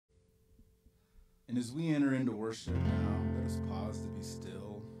And as we enter into worship now, let us pause to be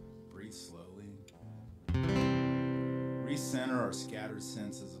still, breathe slowly, recenter our scattered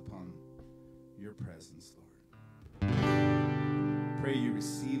senses upon your presence, Lord. Pray you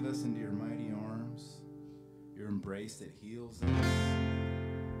receive us into your mighty arms, your embrace that heals us,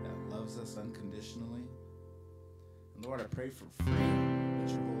 that loves us unconditionally. And Lord, I pray for freedom.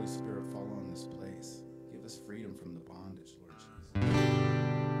 Let your Holy Spirit fall on this place. Give us freedom from the bondage, Lord Jesus.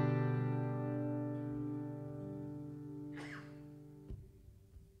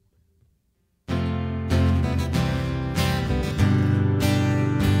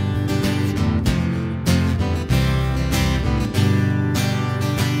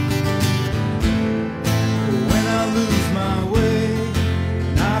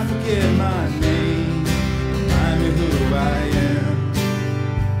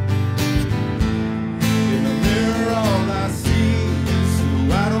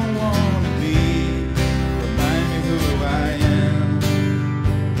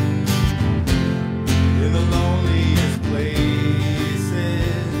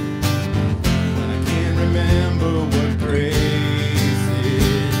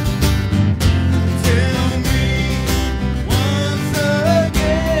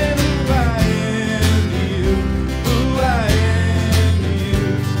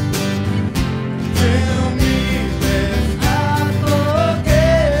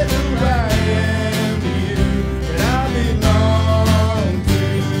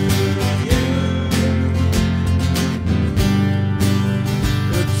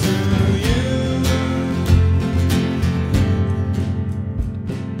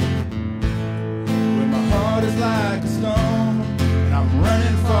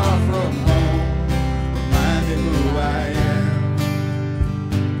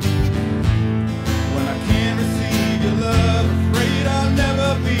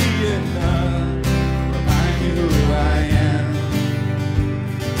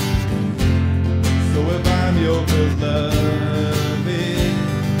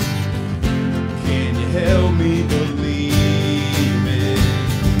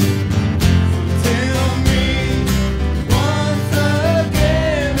 Tell me once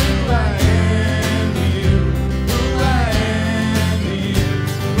again who I am.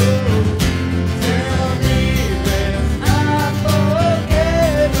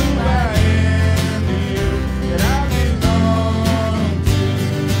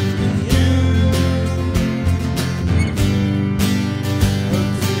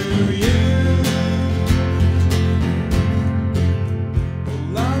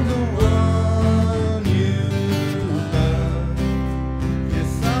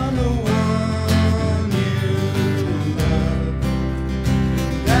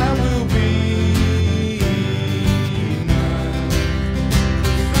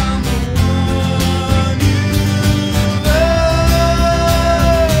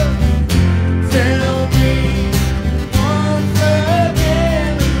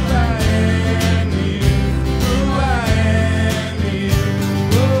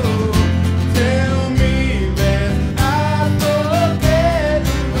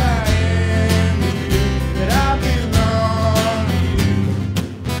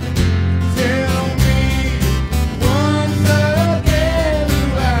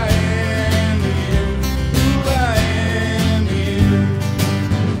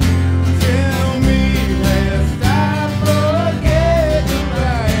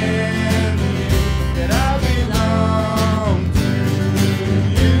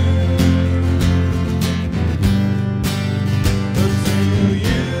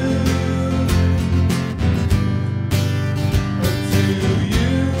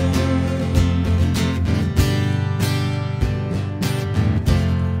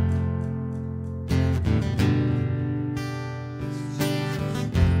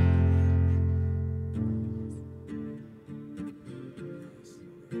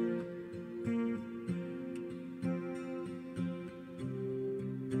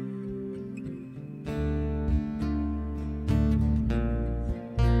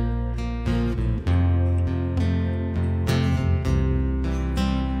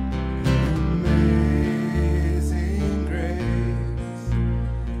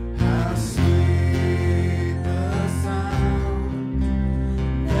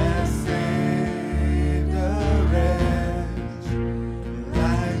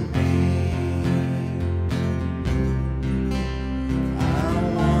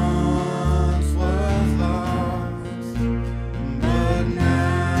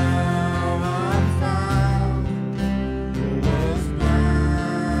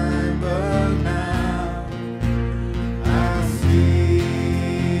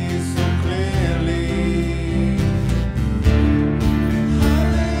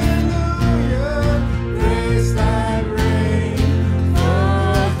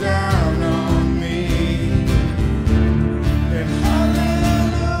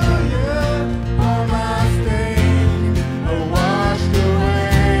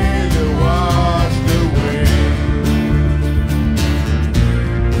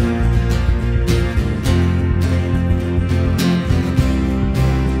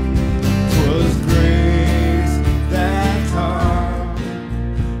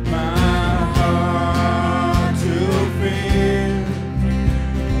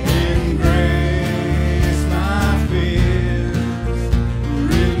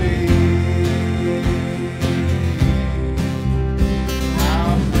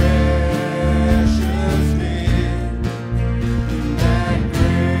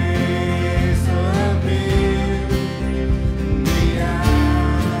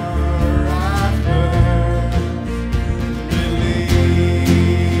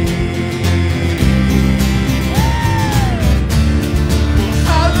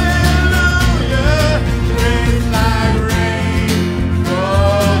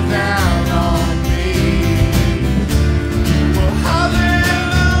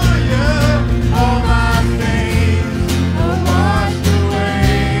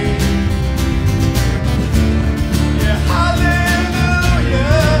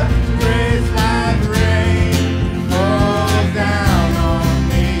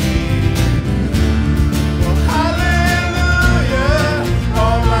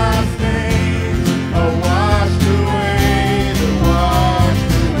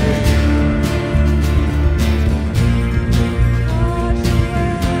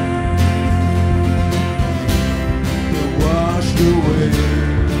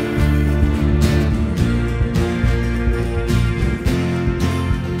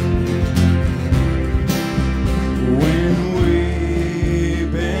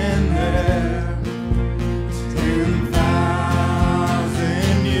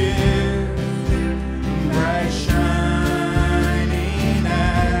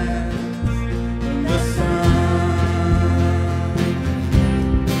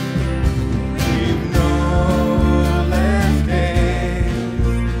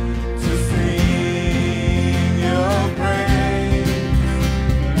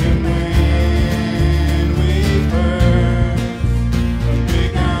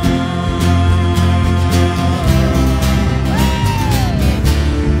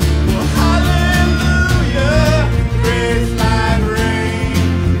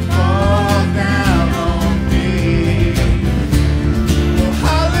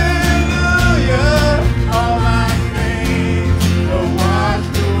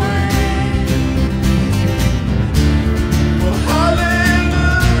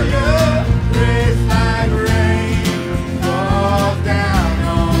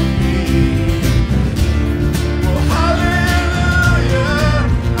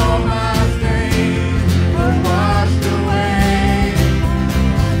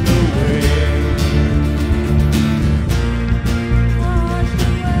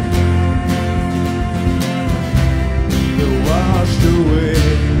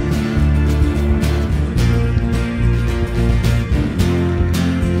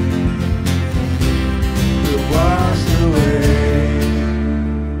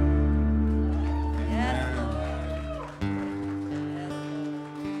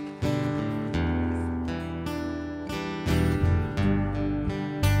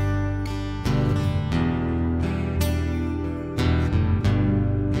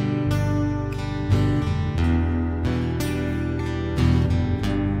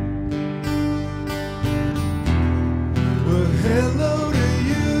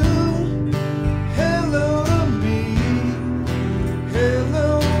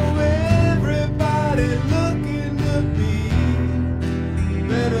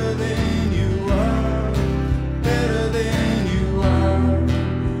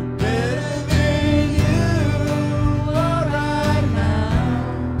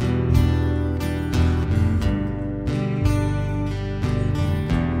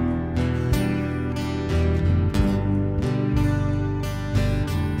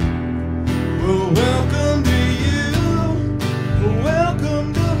 Well, welcome to you.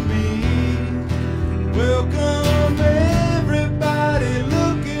 Welcome to me. Welcome everybody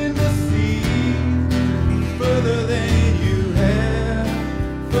looking to see further than you have,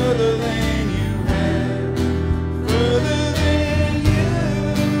 further than you have, further than you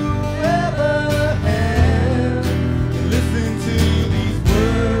ever have. Listen to these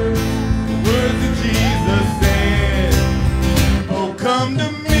words, the words that Jesus said. Oh, come to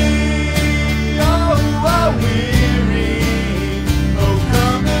me, all who are weary. Oh,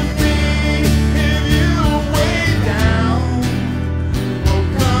 come to me if you are weighed down. Oh,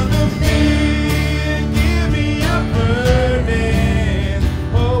 come to me and give me your burden.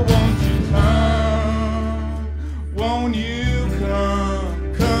 Oh, won't you come? Won't you come?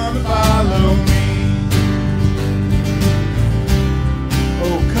 Come and follow me.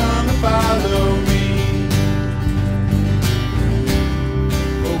 Oh, come and follow me.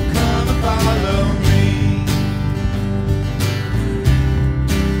 Oh, come and follow me.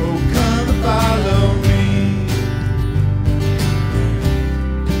 Oh, come and follow me.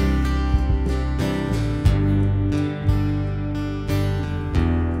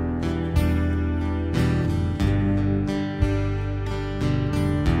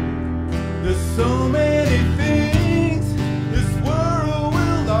 There's so many things this world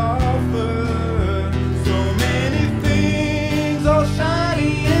will offer. So many things all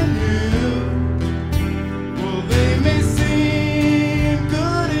shiny and new. Well, they may seem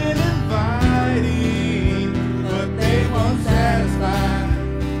good and inviting, but they won't satisfy.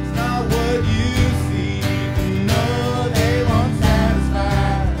 It's not what you see. No, they won't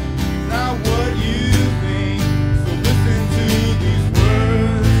satisfy. It's not what you think. So listen to these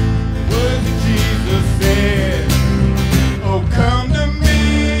words, the words that Jesus said. Oh, come to me,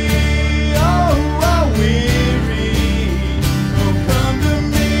 all who are weary. Oh, come to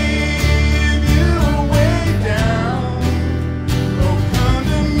me if you are weighed down. Oh, come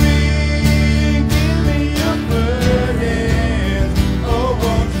to me and give me your burdens. Oh,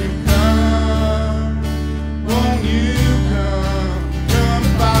 won't you come? Won't you come? Come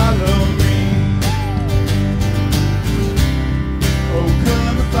and follow me. Oh,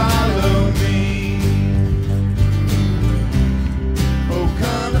 come and follow me. Oh,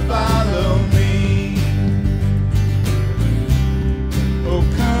 come and follow me. Oh,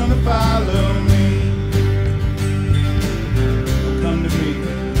 come and follow me. Oh, come to me.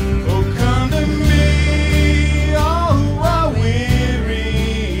 Oh, come to me, all who are weary.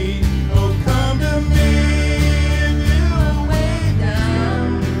 Oh, come to me if you are weighed down.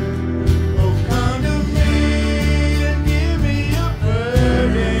 Oh, come to me and give me your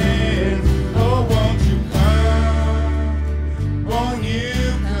burdens. Oh, won't you come? Won't you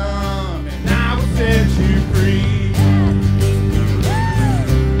come? And I will set you free.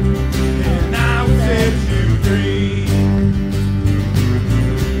 And I will set you free.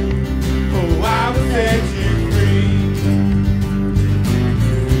 Oh, I will set you free.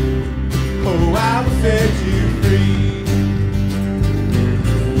 Oh, I will set you free.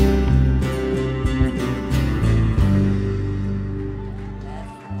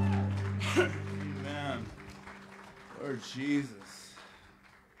 Amen. Lord Jesus,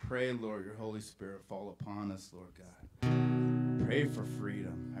 pray, Lord, your Holy Spirit fall upon us, Lord God. Pray for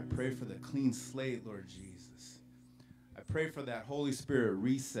freedom. I pray for the clean slate, Lord Jesus. I pray for that Holy Spirit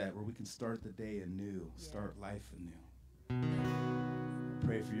reset where we can start the day anew, start life anew. I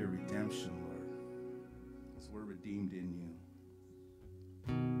pray for your redemption, Lord, because we're redeemed in you.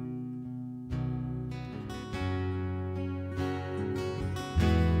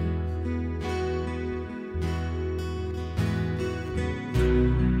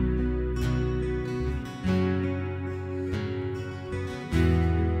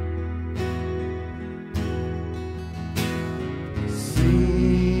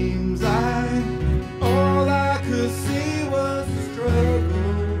 Seems like all I could see was the struggle.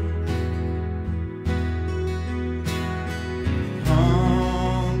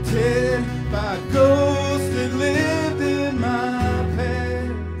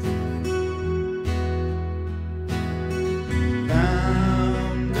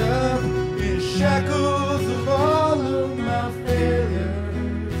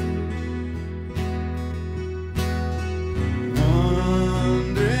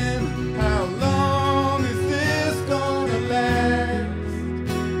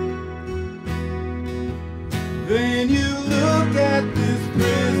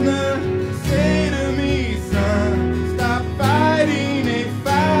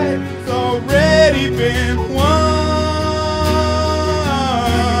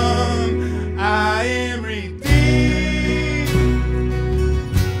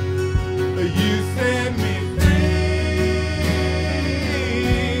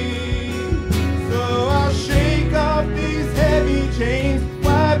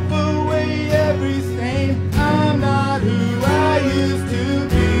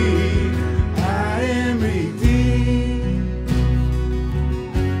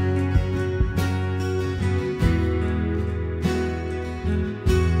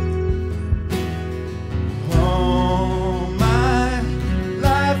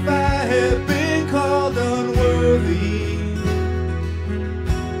 have been called unworthy,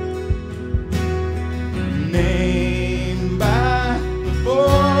 named by the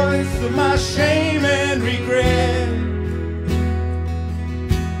voice of my shame and regret.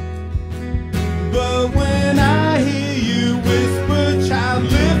 But when I hear you whisper, child,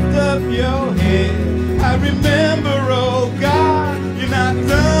 lift up your head, I remember, oh God, you're not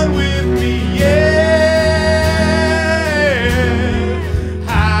done with me yet.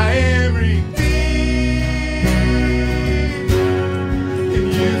 I am redeemed, and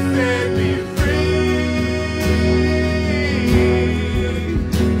you set me free.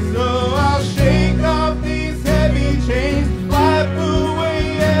 So I'll shake off these heavy chains, wipe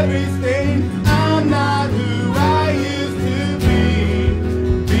away every stain. I'm not who I used to be,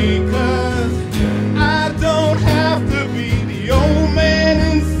 because I don't have to be the old man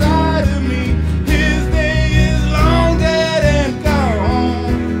inside of me. His day is long dead and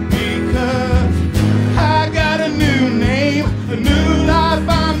gone, because I got a new name, a new life.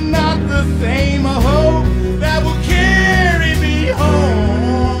 I'm not the same, a hope that will carry me home.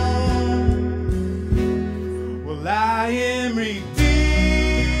 Well, I am redeemed,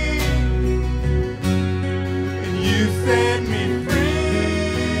 and you set me free.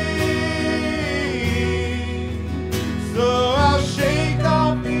 So I'll shake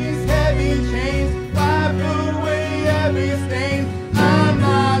off these heavy chains, wipe away every stain. I'm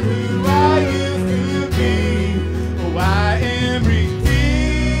not who I used to be. Oh, I am redeemed,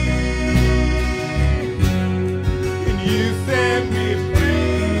 and you set me free.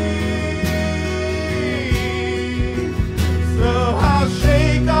 So I'll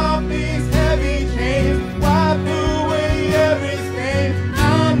shake off these heavy chains, wipe away every stain.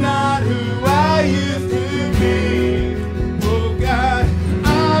 I'm not who I used to be. Oh God,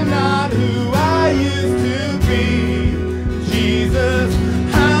 I'm not who I used to be. Jesus,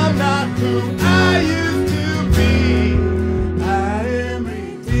 I'm not who I used to be. I am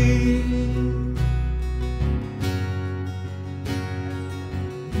redeemed.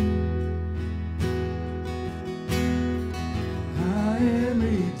 I am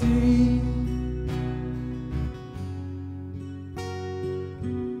redeemed.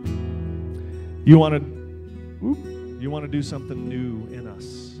 You want to do something new in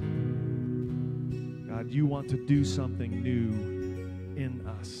us. God, you want to do something new in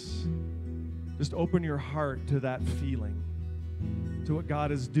us. Just open your heart to that feeling, to what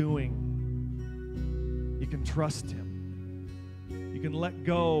God is doing. You can trust Him. You can let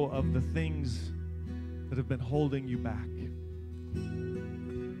go of the things that have been holding you back,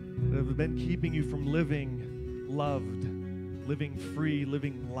 that have been keeping you from living loved, living free,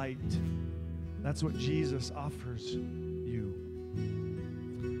 living light. That's what Jesus offers you.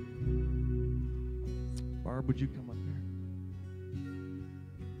 Barb, would you come up here?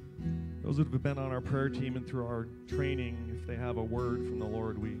 Those that have been on our prayer team and through our training, if they have a word from the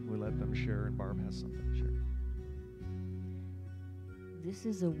Lord, we let them share, and Barb has something to share. This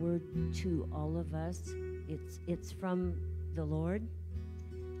is a word to all of us. It's from the Lord.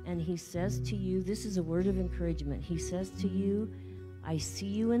 And He says to you, this is a word of encouragement. He says to you, I see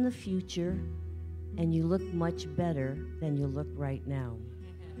you in the future, and you look much better than you look right now.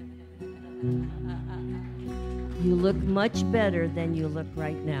 You look much better than you look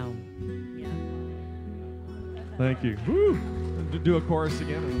right now. Thank you. Woo! Do a chorus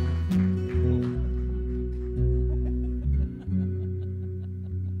again.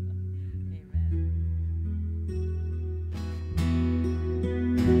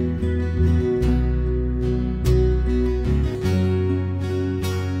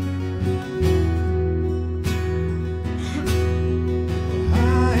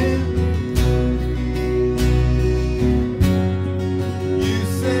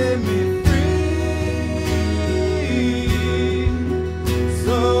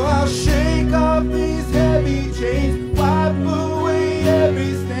 I'll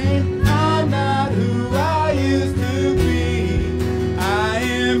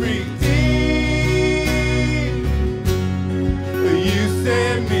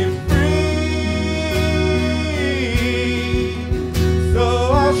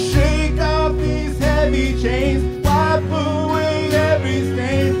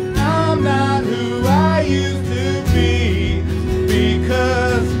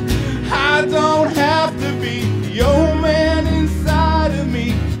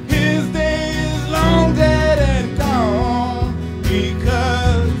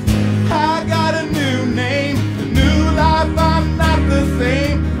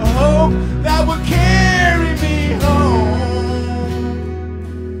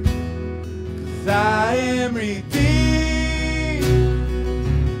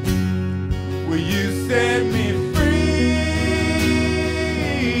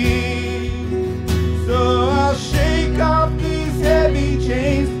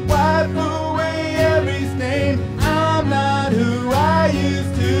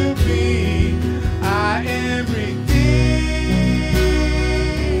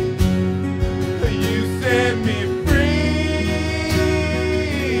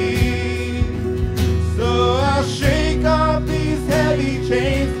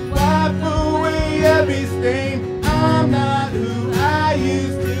chains, wipe away every stain. I'm not who I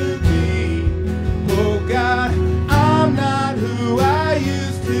used to be. Oh God, I'm not who I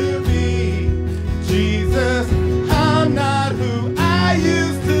used to be. Jesus, I'm not who I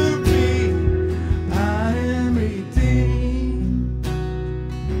used to be. I am redeemed.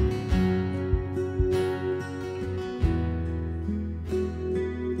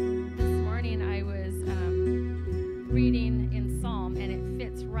 This morning I was reading in Psalm, and it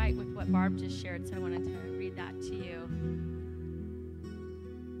fits right with what Barb just shared, so I wanted to read that to you.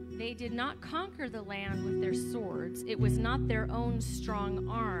 They did not conquer the land with their swords. It was not their own strong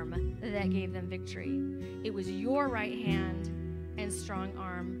arm that gave them victory. It was your right hand and strong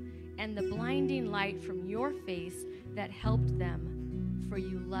arm and the blinding light from your face that helped them, for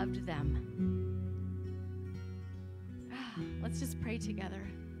you loved them. Let's just pray together.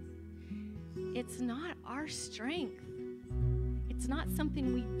 It's not our strength. It's not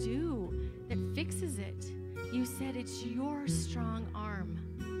something we do that fixes it. You said it's your strong arm.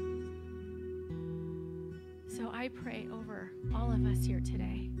 So I pray over all of us here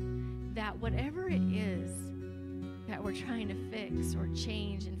today that whatever it is that we're trying to fix or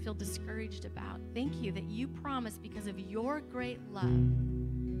change and feel discouraged about, thank you that you promise, because of your great love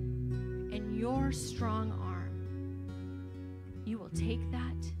and your strong arm, you will take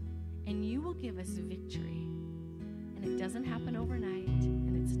that and you will give us victory. And it doesn't happen overnight,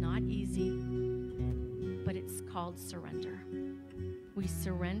 and it's not easy, but it's called surrender. We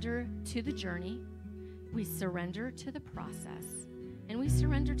surrender to the journey, we surrender to the process, and we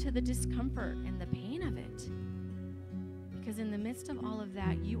surrender to the discomfort and the pain of it. Because in the midst of all of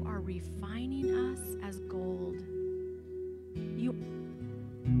that, you are refining us as gold. You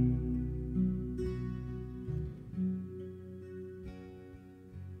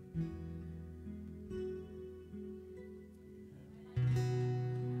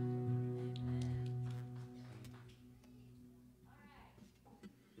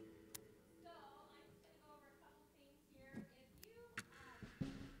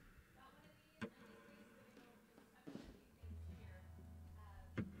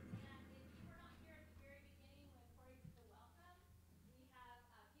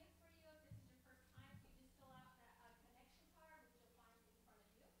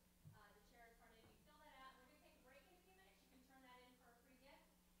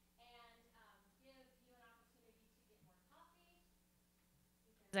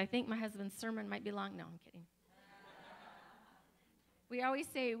I think my husband's sermon might be long. No, I'm kidding. We always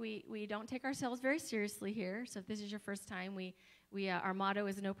say we don't take ourselves very seriously here. So if this is your first time, our motto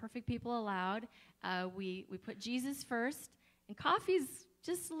is no perfect people allowed. We put Jesus first, and coffee's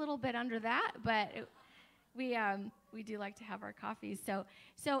just a little bit under that, but we do like to have our coffees.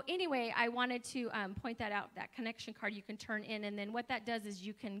 So anyway, I wanted to point that out, that connection card you can turn in, and then what that does is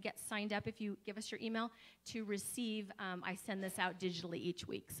you can get signed up if you give us your email to receive. I send this out digitally each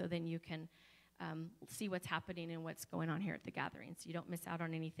week, so then you can see what's happening and what's going on here at the gathering, so you don't miss out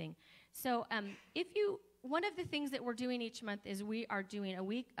on anything. So one of the things that we're doing each month is we are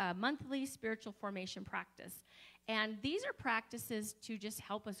doing a monthly spiritual formation practice, and these are practices to just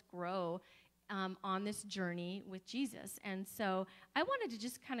help us grow on this journey with Jesus. And so I wanted to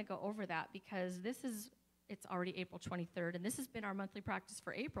just kind of go over that, because it's already April 23rd, and this has been our monthly practice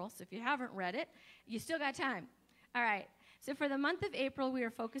for April, so if you haven't read it, you still got time. All right, so for the month of April, we are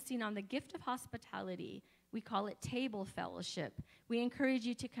focusing on the gift of hospitality. We call it table fellowship. We encourage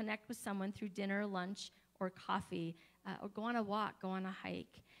you to connect with someone through dinner, lunch, or coffee, or go on a walk, go on a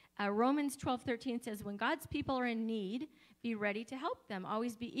hike. Romans 12:13 says, when God's people are in need, be ready to help them.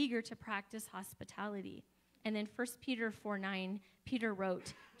 Always be eager to practice hospitality. And then 1 Peter 4:9, Peter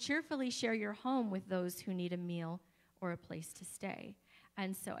wrote, cheerfully share your home with those who need a meal or a place to stay.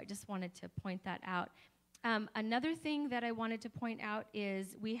 And so I just wanted to point that out. Another thing that I wanted to point out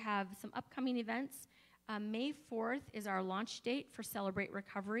is we have some upcoming events. May 4th is our launch date for Celebrate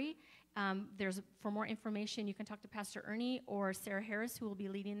Recovery. For more information, you can talk to Pastor Ernie or Sarah Harris, who will be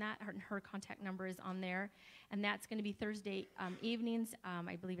leading that. Her contact number is on there. And that's going to be Thursday evenings.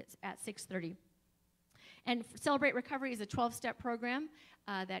 I believe it's at 6:30. And Celebrate Recovery is a 12-step program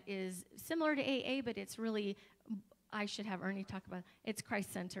that is similar to AA, but it's really, I should have Ernie talk about it. It's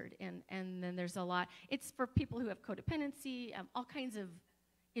Christ-centered, and then there's a lot. It's for people who have codependency, all kinds of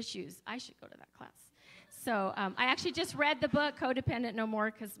issues. I should go to that class. So I actually just read the book, Codependent No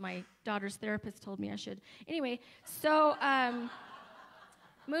More, because my daughter's therapist told me I should. Anyway, so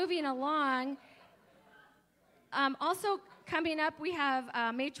moving along. Also coming up, we have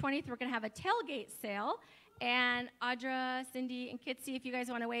May 20th, we're going to have a tailgate sale. And Audra, Cindy, and Kitsy, if you guys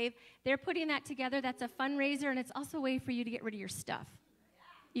want to wave, they're putting that together. That's a fundraiser, and it's also a way for you to get rid of your stuff.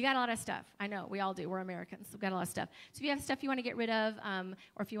 You got a lot of stuff. I know, we all do. We're Americans. We've got a lot of stuff. So if you have stuff you want to get rid of,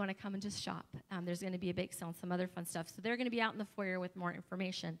 or if you want to come and just shop, there's going to be a bake sale and some other fun stuff. So they're going to be out in the foyer with more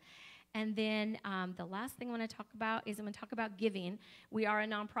information. And then the last thing I want to talk about is I'm going to talk about giving. We are a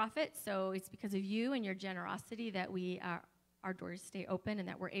nonprofit, so it's because of you and your generosity that our doors stay open and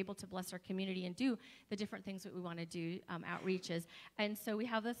that we're able to bless our community and do the different things that we want to do, outreaches. And so we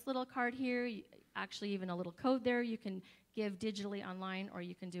have this little card here, actually even a little code there. You can give digitally online, or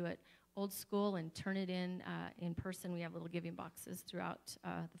you can do it old school and turn it in person. We have little giving boxes throughout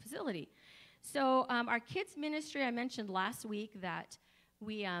the facility. So our kids ministry, I mentioned last week that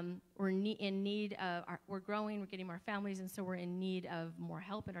we're in need of, we're growing, we're getting more families, and so we're in need of more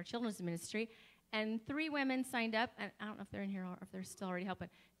help in our children's ministry. And 3 women signed up, and I don't know if they're in here or if they're still already helping.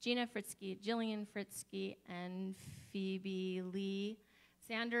 Gina Fritzky, Jillian Fritzky, and Phoebe Lee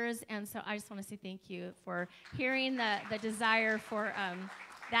Sanders. And so I just want to say thank you for hearing the desire for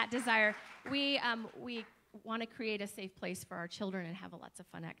that desire. We want to create a safe place for our children and have lots of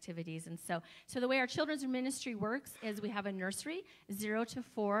fun activities. And so the way our children's ministry works is we have a nursery, 0 to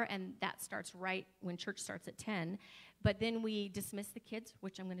 4, and that starts right when church starts at 10. But then we dismiss the kids,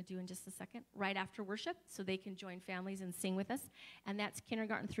 which I'm going to do in just a second, right after worship, so they can join families and sing with us. And that's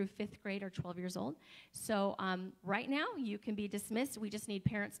kindergarten through 5th grade or 12 years old. So right now, you can be dismissed. We just need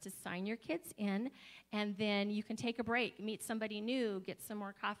parents to sign your kids in, and then you can take a break, meet somebody new, get some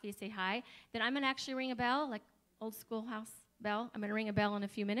more coffee, say hi. Then I'm going to actually ring a bell, like old schoolhouse bell. I'm going to ring a bell in a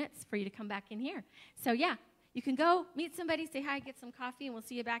few minutes for you to come back in here. So, yeah, you can go meet somebody, say hi, get some coffee, and we'll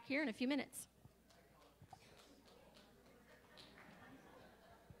see you back here in a few minutes.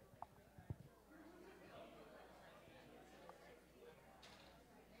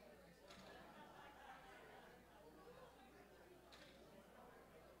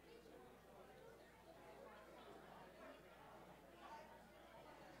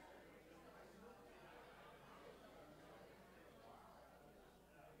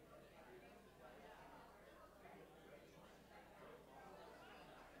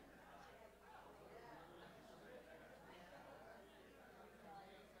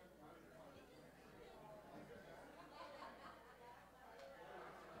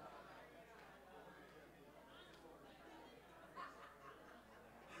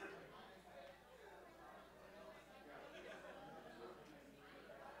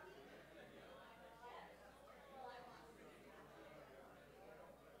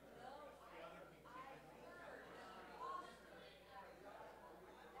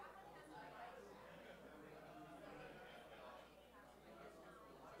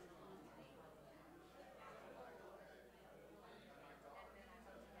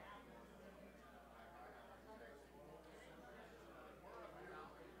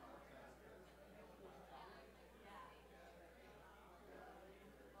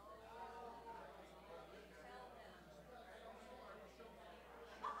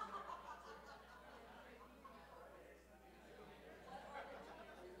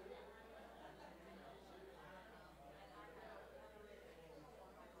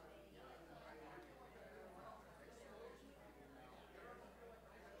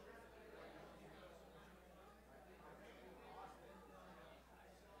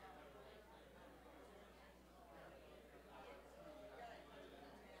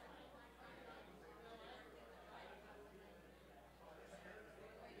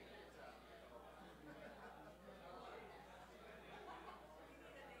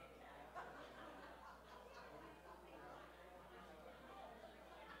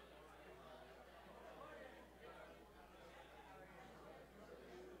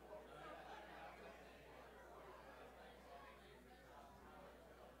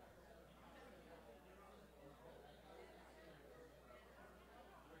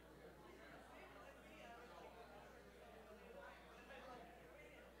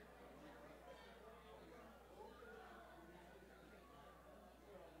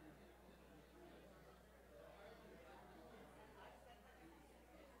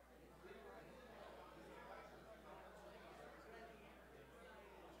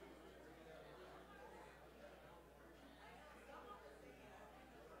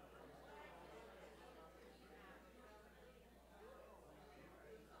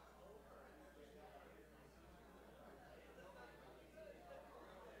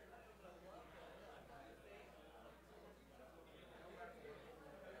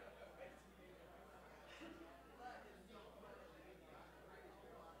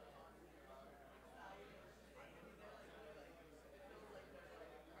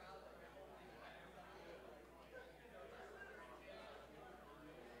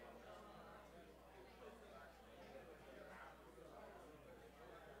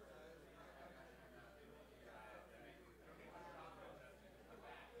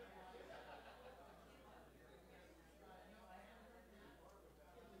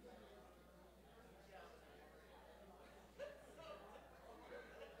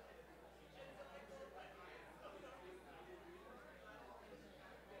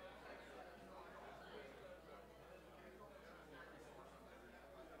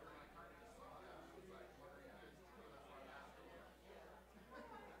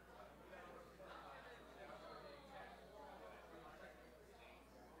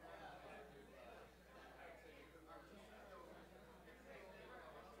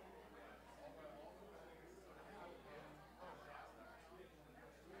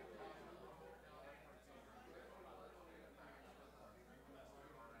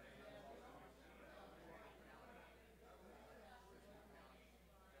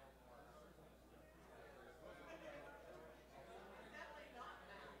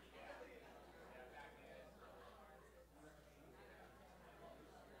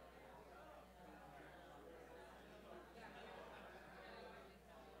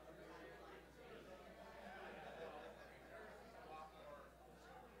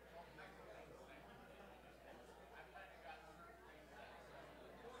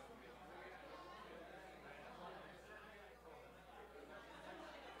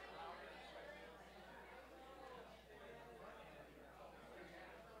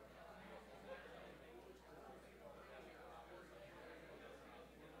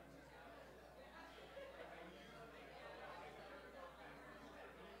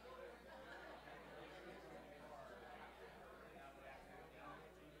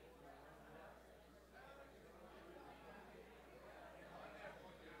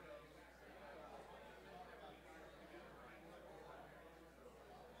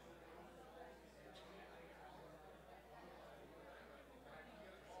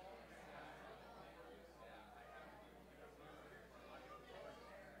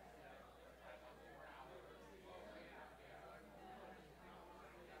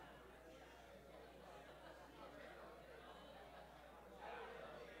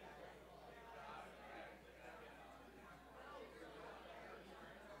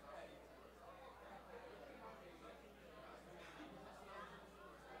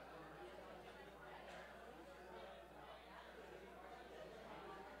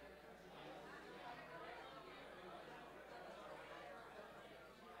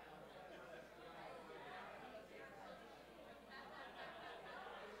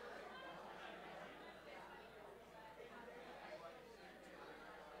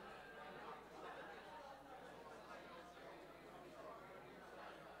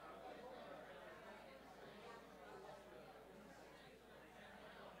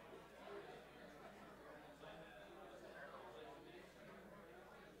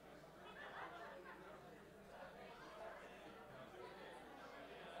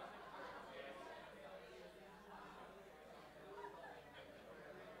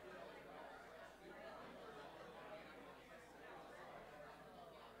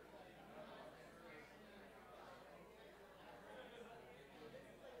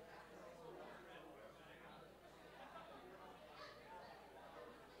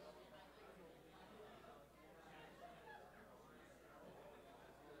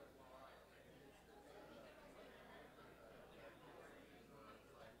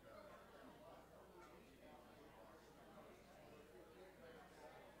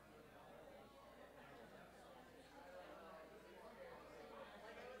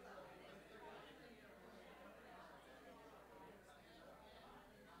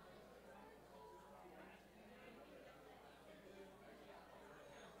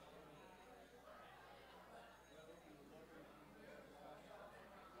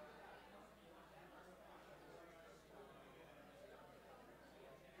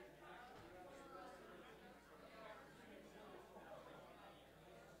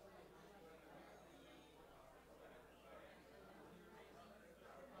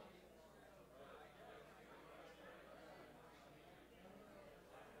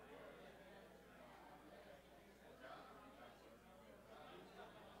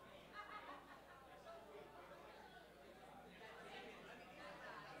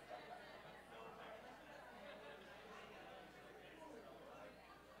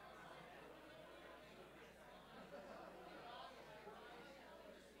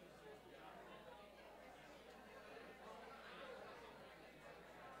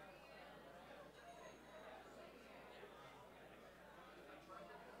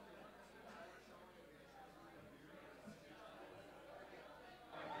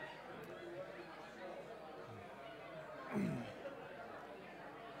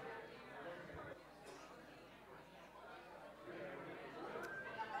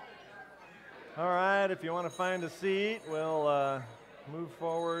 All right, if you want to find a seat, we'll move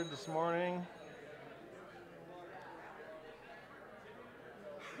forward this morning.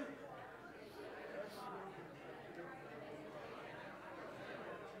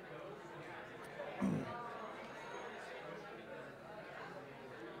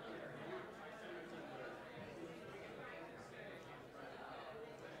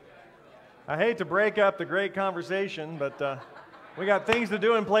 I hate to break up the great conversation, but we got things to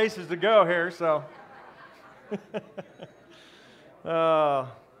do and places to go here, so.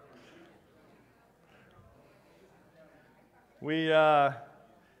 We had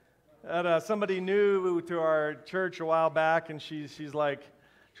somebody new to our church a while back, and she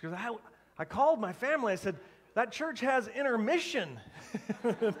goes, I called my family. I said, that church has intermission.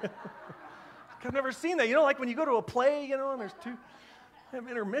 I've never seen that. You know, like when you go to a play, you know, and there's two, they have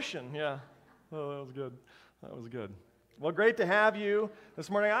intermission. Yeah. Oh, that was good. That was good. Well, great to have you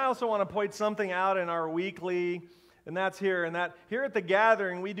this morning. I also want to point something out in our weekly, and that's here. And that here at the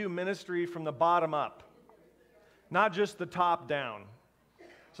gathering, we do ministry from the bottom up, not just the top down.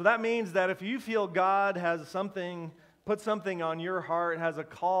 So that means that if you feel God has something, put something on your heart, has a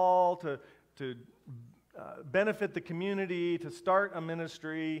call to benefit the community, to start a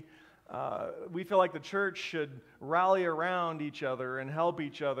ministry, we feel like the church should rally around each other and help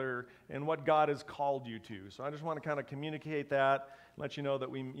each other in what God has called you to. So I just want to kind of communicate that, let you know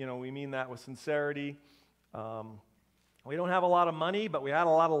that we mean that with sincerity. We don't have a lot of money, but we had a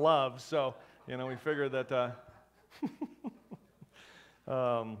lot of love, so we figured that.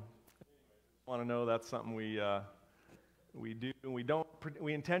 Want to know that's something we do.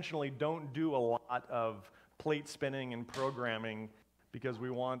 We intentionally don't do a lot of plate spinning and programming, because we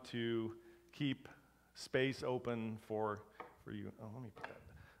want to keep space open for you. Oh, let me put that.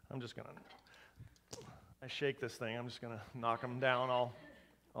 I'm just going to, I shake this thing. I'm just going to knock them down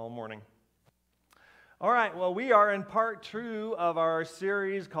all morning. All right, well, we are in part 2 of our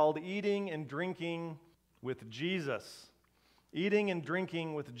series called Eating and Drinking with Jesus. Eating and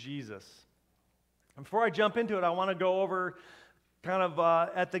drinking with Jesus. And before I jump into it, I want to go over kind of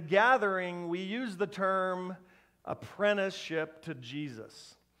at the gathering, we use the term apprenticeship to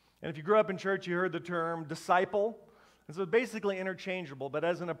Jesus. And if you grew up in church, you heard the term disciple. And so it's basically interchangeable. But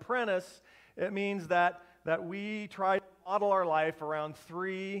as an apprentice, it means that we try to model our life around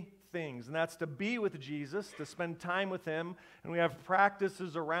 3 things. And that's to be with Jesus, to spend time with Him. And we have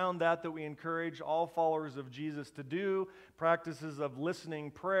practices around that we encourage all followers of Jesus to do. Practices of listening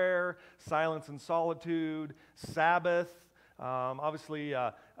prayer, silence and solitude, Sabbath. Obviously,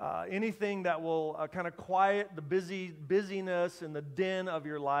 anything that will kind of quiet the busyness and the din of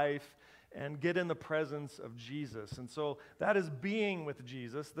your life and get in the presence of Jesus. And so that is being with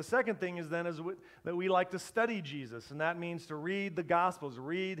Jesus. The second thing is then that we like to study Jesus, and that means to read the Gospels,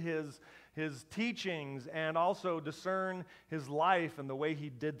 read his teachings, and also discern His life and the way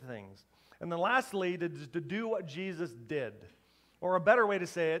He did things. And then lastly, to do what Jesus did. Or a better way to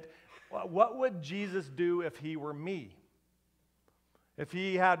say it, what would Jesus do if He were me? If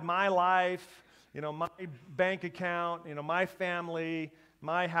He had my life, my bank account, my family,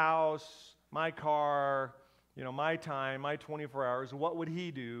 my house, my car, my time, my 24 hours, what would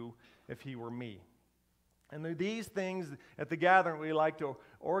He do if He were me? And these things at the gathering we like to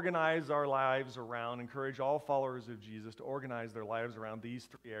organize our lives around, encourage all followers of Jesus to organize their lives around these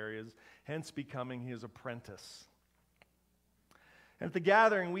 3 areas, hence becoming His apprentice. And at the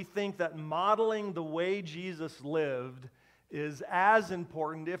gathering, we think that modeling the way Jesus lived is as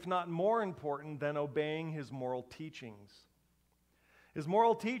important, if not more important, than obeying His moral teachings. His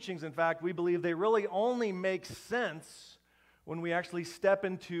moral teachings, in fact, we believe they really only make sense when we actually step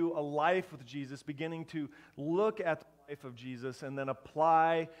into a life with Jesus, beginning to look at the life of Jesus and then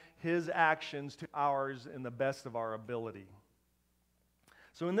apply His actions to ours in the best of our ability.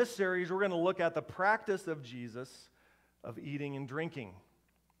 So in this series, we're going to look at the practice of Jesus of eating and drinking.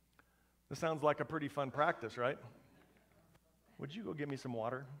 This sounds like a pretty fun practice, right? Would you go get me some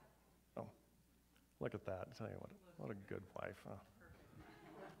water? Oh, look at that. I tell you what a good wife. Huh?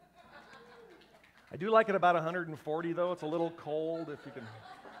 I do like it about 140, though. It's a little cold. If you can,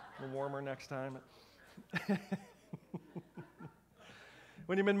 a little warmer next time.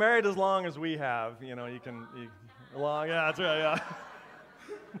 When you've been married as long as we have, yeah, that's right, yeah.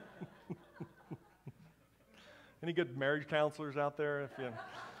 Any good marriage counselors out there?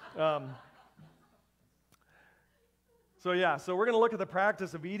 So we're going to look at the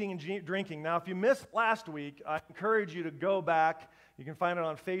practice of eating and drinking. Now, if you missed last week, I encourage you to go back. You can find it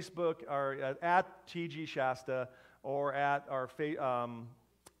on Facebook or at TG Shasta or at our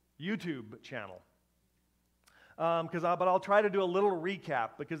YouTube channel. but I'll try to do a little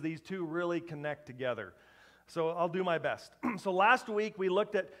recap because these two really connect together. So I'll do my best. So last week we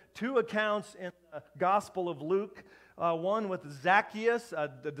looked at two accounts in the Gospel of Luke. One with Zacchaeus,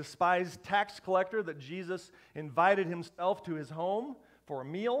 the despised tax collector that Jesus invited himself to his home for a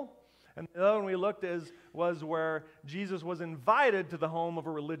meal. And the other one we looked at was where Jesus was invited to the home of a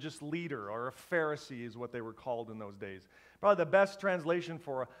religious leader, or a Pharisee is what they were called in those days. Probably the best translation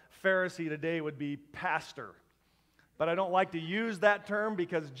for a Pharisee today would be pastor. But I don't like to use that term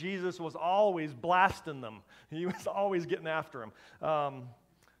because Jesus was always blasting them. He was always getting after them.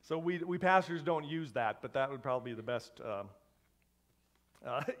 So we pastors don't use that, but that would probably be the best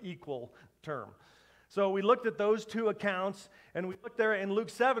equal term. So we looked at those two accounts, and we looked there in Luke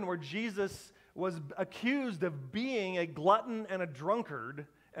 7 where Jesus was accused of being a glutton and a drunkard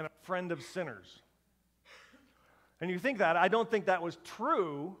and a friend of sinners. And you think that, I don't think that was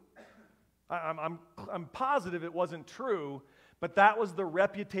true. I'm positive it wasn't true, but that was the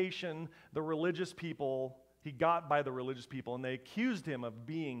reputation the religious people, he got by the religious people, and they accused him of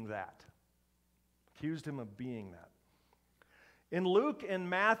being that. Accused him of being that. In Luke and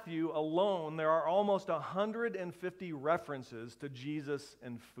Matthew alone, there are almost 150 references to Jesus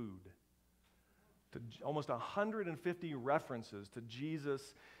and food. Almost 150 references to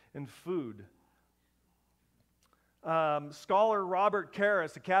Jesus and food. Scholar Robert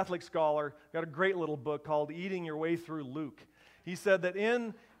Karras, a Catholic scholar, got a great little book called Eating Your Way Through Luke. He said that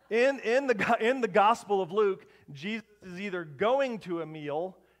in the Gospel of Luke, Jesus is either going to a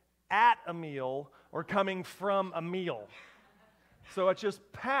meal, at a meal, or coming from a meal. So it's just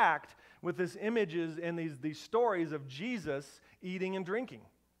packed with these images and these stories of Jesus eating and drinking.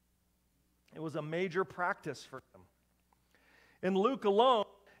 It was a major practice for him. In Luke alone,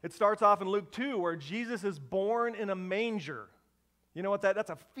 it starts off in Luke 2 where Jesus is born in a manger. You know what that's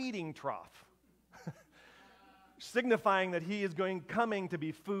a feeding trough. Signifying that he is coming to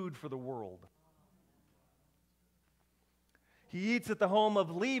be food for the world. He eats at the home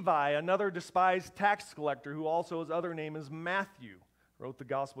of Levi, another despised tax collector, who also his other name is Matthew. Wrote the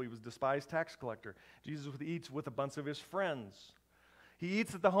gospel, he was a despised tax collector. Jesus eats with a bunch of his friends. He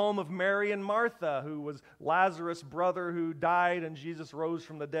eats at the home of Mary and Martha, who was Lazarus' brother who died, and Jesus rose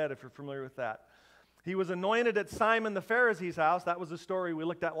from the dead, if you're familiar with that. He was anointed at Simon the Pharisee's house. That was the story we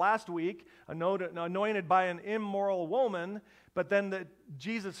looked at last week, anointed by an immoral woman. But then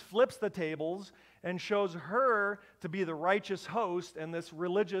Jesus flips the tables and shows her to be the righteous host, and this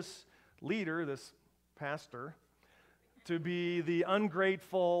religious leader, this pastor, to be the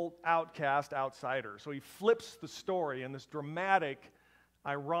ungrateful outcast outsider. So he flips the story in this dramatic,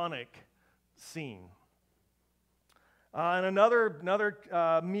 ironic scene. And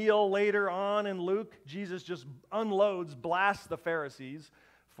another meal later on in Luke, Jesus just blasts the Pharisees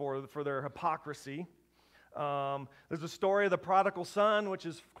for their hypocrisy. There's a story of the prodigal son, which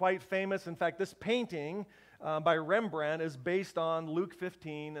is quite famous. In fact, this painting by Rembrandt is based on Luke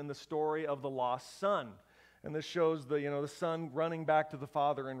 15 and the story of the lost son. And this shows the son running back to the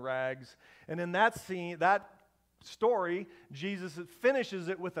father in rags. And in that scene, that story, Jesus finishes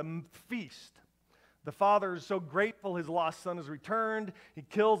it with a feast. The father is so grateful his lost son has returned, he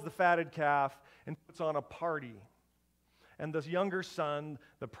kills the fatted calf and puts on a party. And this younger son,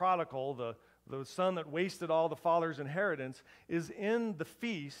 the prodigal, the son that wasted all the father's inheritance, is in the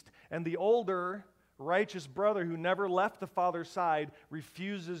feast, and the older righteous brother who never left the father's side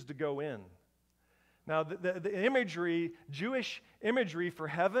refuses to go in. Now, the imagery, Jewish imagery for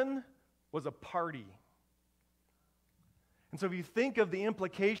heaven was a party. And so if you think of the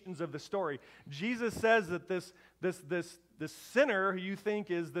implications of the story, Jesus says that this sinner who you think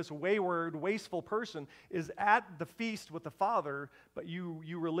is this wayward, wasteful person is at the feast with the Father, but you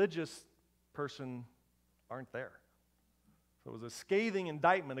religious person aren't there. So it was a scathing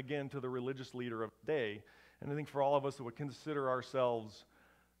indictment, again, to the religious leader of the day. And I think for all of us that would consider ourselves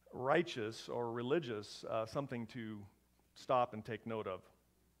righteous or religious, something to stop and take note of.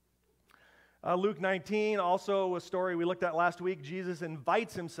 Luke 19, also a story we looked at last week. Jesus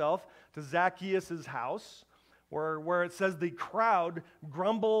invites himself to Zacchaeus' house, where it says the crowd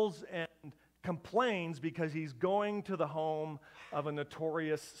grumbles and complains because he's going to the home of a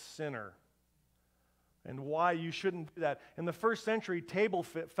notorious sinner. And why you shouldn't do that. In the first century, table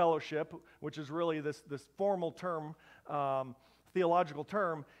fellowship, which is really this formal term, theological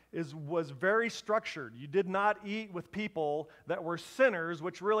term, was very structured. You did not eat with people that were sinners,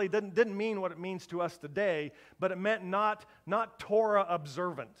 which really didn't mean what it means to us today, but it meant not Torah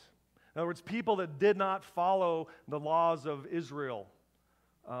observant. In other words, people that did not follow the laws of Israel,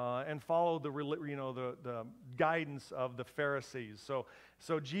 and follow the guidance of the Pharisees.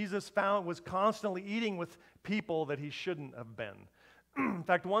 So Jesus was constantly eating with people that he shouldn't have been. In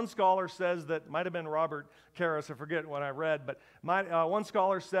fact, one scholar says that, might have been Robert Karras, I forget what I read, but one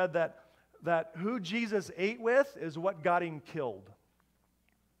scholar said that who Jesus ate with is what got him killed.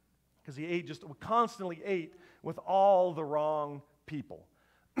 Because he constantly ate with all the wrong people.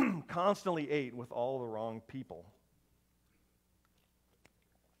 Constantly ate with all the wrong people.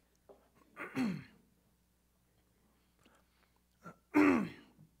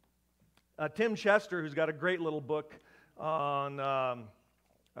 Tim Chester, who's got a great little book on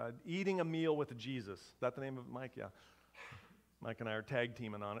eating a meal with Jesus. Is that the name of it, Mike? Yeah. Mike and I are tag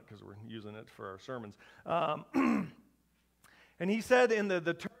teaming on it because we're using it for our sermons. And he said in the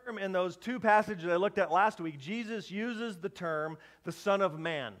term in those two passages I looked at last week, Jesus uses the term the Son of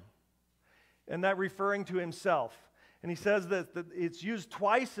Man, and that referring to himself. And he says that it's used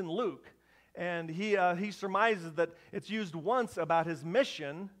twice in Luke, and he surmises that it's used once about his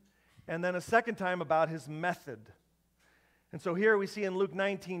mission, and then a second time about his method. And so here we see in Luke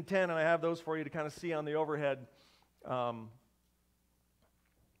 19:10, and I have those for you to kind of see on the overhead. Got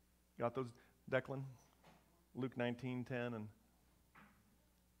those, Declan? Luke 19:10, and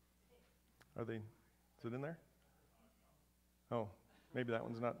is it in there? Oh, maybe that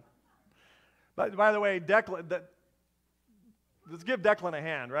one's not. But by the way, Declan, let's give Declan a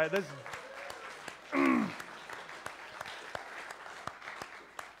hand, right? This.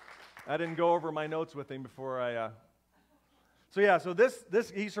 I didn't go over my notes with him before I. So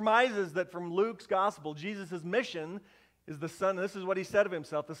this he surmises that from Luke's gospel, Jesus' mission is the Son. This is what he said of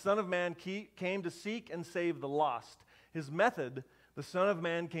himself: the Son of Man came to seek and save the lost. His method: the Son of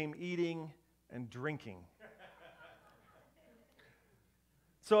Man came eating and drinking.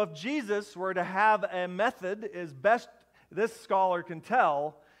 So if Jesus were to have a method, as best this scholar can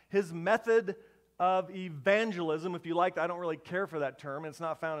tell, his method of evangelism, if you like, I don't really care for that term. It's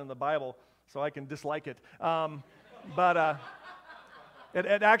not found in the Bible, so I can dislike it. But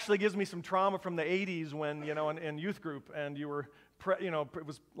it actually gives me some trauma from the 80s when, in youth group, and you were, it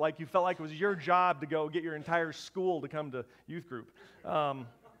was like you felt like it was your job to go get your entire school to come to youth group.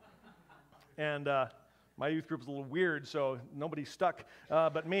 And my youth group was a little weird, so nobody stuck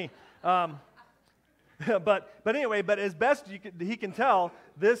but me. But anyway, but as best he can tell,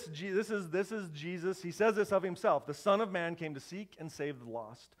 this is Jesus. He says this of himself: the Son of Man came to seek and save the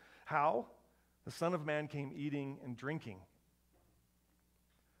lost. How? The Son of Man came eating and drinking.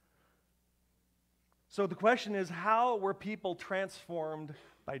 So the question is, how were people transformed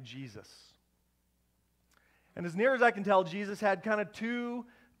by Jesus? And as near as I can tell, Jesus had kind of two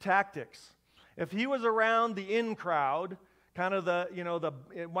tactics. If he was around the in crowd, kind of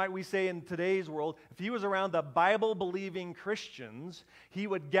might we say in today's world, if he was around the Bible-believing Christians, he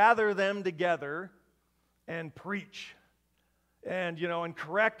would gather them together and preach. And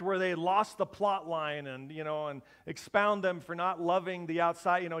correct where they lost the plot line, and expound them for not loving the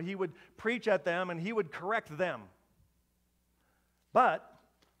outside. He would preach at them and he would correct them. But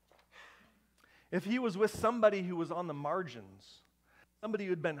if he was with somebody who was on the margins, somebody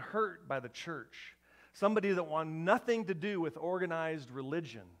who had been hurt by the church, somebody that wanted nothing to do with organized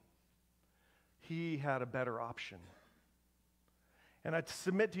religion, he had a better option. And I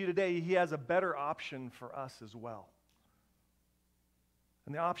submit to you today, he has a better option for us as well.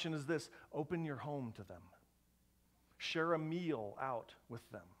 And the option is this: open your home to them. Share a meal out with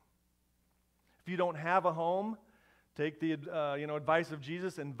them. If you don't have a home, take the advice of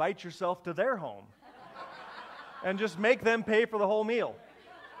Jesus, invite yourself to their home. And just make them pay for the whole meal.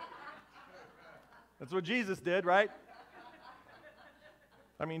 That's what Jesus did, right?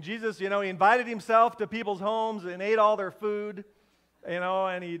 I mean, Jesus, he invited himself to people's homes and ate all their food,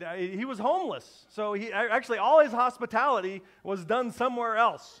 and he was homeless. So he actually, all his hospitality was done somewhere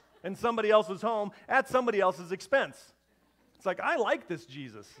else, in somebody else's home, at somebody else's expense. It's like, I like this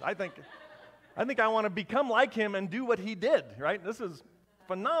Jesus. I think I want to become like him and do what he did, right? This is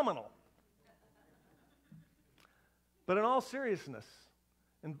phenomenal. But in all seriousness,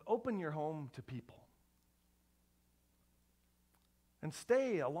 open your home to people. And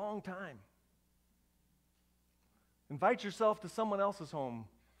stay a long time. Invite yourself to someone else's home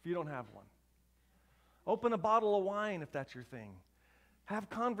if you don't have one. Open a bottle of wine if that's your thing. Have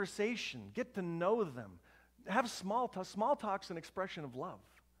conversation. Get to know them. Have small talk. Small talk's an expression of love.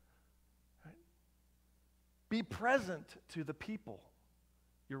 Right? Be present to the people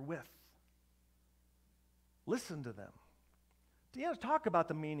you're with. Listen to them. Talk about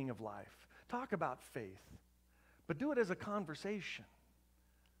the meaning of life. Talk about faith. But do it as a conversation.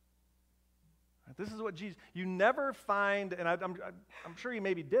 This is what Jesus, you never find, and I'm sure you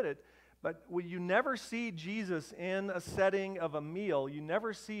maybe did it, but you never see Jesus in a setting of a meal. You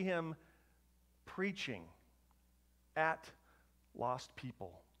never see him preaching at lost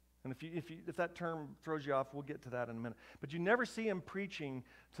people. And if that term throws you off, we'll get to that in a minute. But you never see him preaching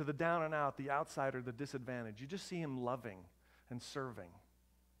to the down and out, the outsider, the disadvantaged. You just see him loving and serving.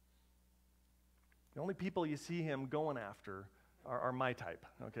 The only people you see him going after are my type,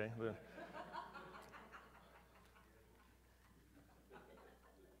 okay?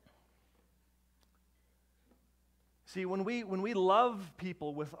 See, when we love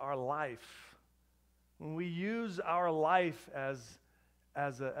people with our life, when we use our life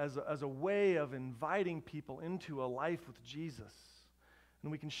as a way of inviting people into a life with Jesus,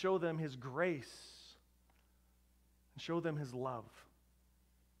 and we can show them his grace and show them his love.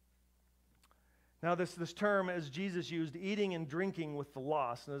 Now, this term, as Jesus used, eating and drinking with the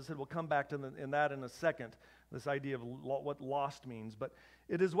lost, and as I said, we'll come back to that in a second, this idea of what lost means, but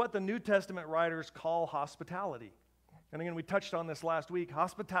it is what the New Testament writers call hospitality. And again, we touched on this last week.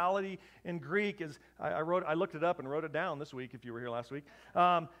 Hospitality in Greek is, I looked it up and wrote it down this week if you were here last week.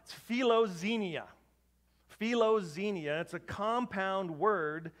 It's philoxenia. Philoxenia. It's a compound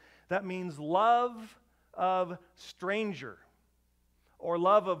word that means love of stranger or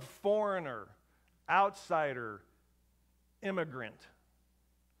love of foreigner, outsider, immigrant.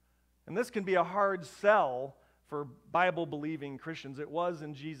 And this can be a hard sell for Bible-believing Christians. It was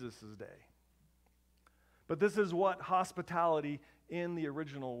in Jesus' day. But this is what hospitality in the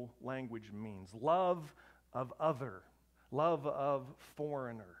original language means. Love of other, love of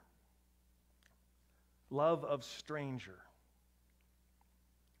foreigner, love of stranger.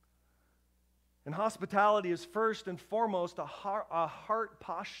 And hospitality is first and foremost a heart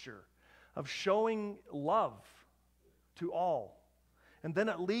posture of showing love to all. And then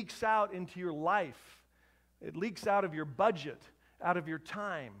it leaks out into your life. It leaks out of your budget, out of your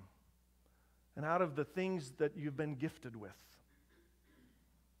time, and out of the things that you've been gifted with.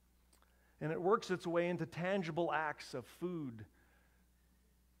 And it works its way into tangible acts of food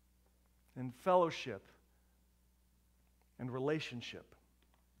and fellowship and relationship.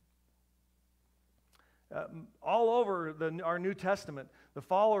 All over our New Testament, the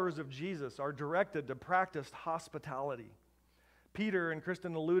followers of Jesus are directed to practice hospitality. Peter, and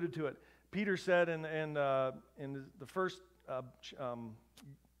Kristen alluded to it, Peter said in the first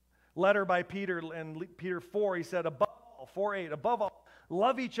letter by Peter, in Peter 4, he said, above all, 4:8, above all,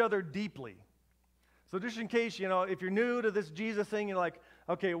 love each other deeply. So just in case, if you're new to this Jesus thing, you're like,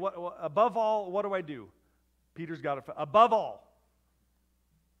 okay, above all, what do I do? Peter's got it. Above all.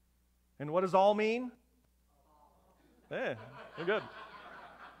 And what does all mean? Yeah, you're good.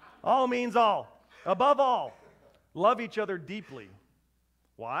 All means all. Above all, love each other deeply.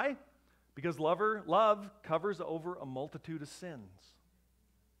 Why? Because love covers over a multitude of sins.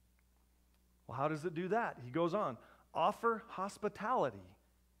 Well, how does it do that? He goes on, offer hospitality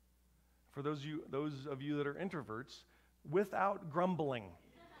for those of you that are introverts without grumbling.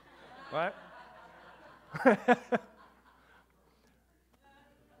 Right?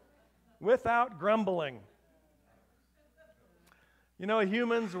 Without grumbling.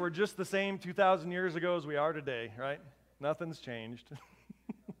 Humans were just the same 2,000 years ago as we are today, right? Nothing's changed.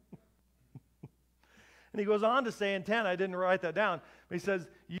 And he goes on to say in 10, I didn't write that down, but he says,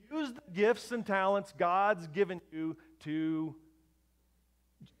 use the gifts and talents God's given you to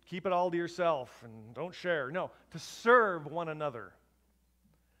keep it all to yourself and don't share. No, to serve one another.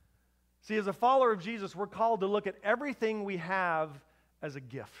 See, as a follower of Jesus, we're called to look at everything we have as a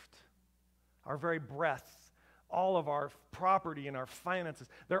gift. Our very breath, all of our property and our finances,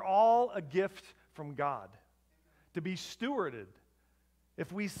 they're all a gift from God to be stewarded.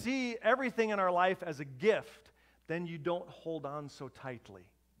 If we see everything in our life as a gift, then you don't hold on so tightly.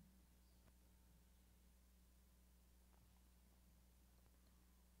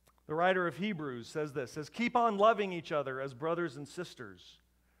 The writer of Hebrews says this, keep on loving each other as brothers and sisters.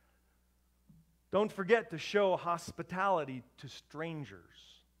 Don't forget to show hospitality to strangers.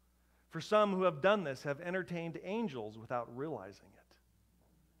 For some who have done this have entertained angels without realizing it.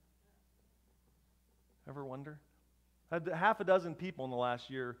 Ever wonder? Had half a dozen people in the last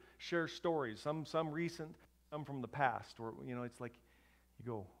year share stories, some recent, some from the past, where it's like you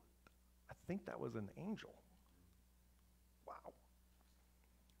go, I think that was an angel. Wow.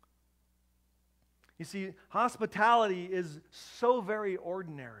 You see, hospitality is so very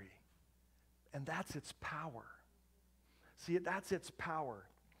ordinary, and that's its power. See, that's its power.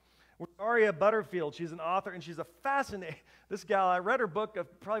 Aria Butterfield, she's an author, and she's a fascinating, this gal, I read her book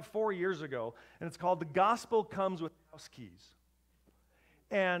probably 4 years ago, and it's called The Gospel Comes with House Keys.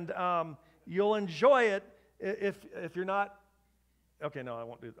 And you'll enjoy it if you're not. Okay, no, I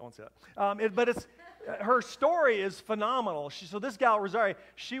won't say that. But it's her story is phenomenal. So this gal Rosaria,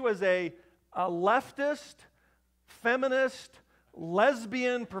 she was a leftist, feminist,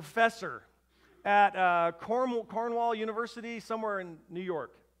 lesbian professor at Cornwall University, somewhere in New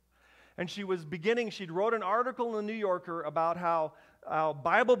York. And she'd wrote an article in the New Yorker about how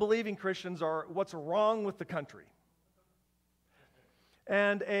Bible-believing Christians are what's wrong with the country.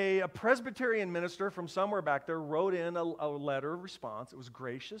 And a Presbyterian minister from somewhere back there wrote in a letter of response. It was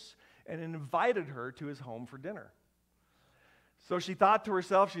gracious and invited her to his home for dinner. So she thought to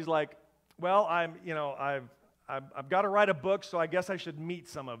herself, she's like, well, I've got to write a book, so I guess I should meet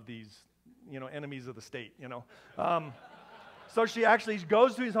some of these, enemies of the state, So she actually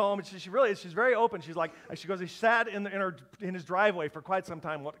goes to his home, and she's very open. She's like, she goes, he sat in his driveway for quite some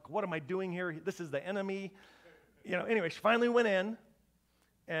time. What am I doing here? This is the enemy. Anyway, she finally went in,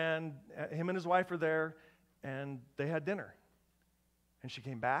 and him and his wife were there, and they had dinner. And she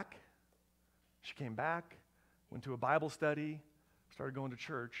came back, went to a Bible study, started going to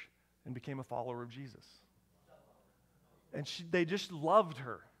church, and became a follower of Jesus. And they just loved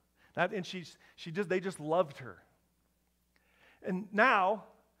her. They just loved her. And now,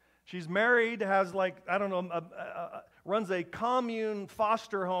 she's married, has runs a commune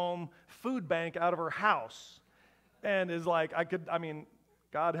foster home food bank out of her house. And is like,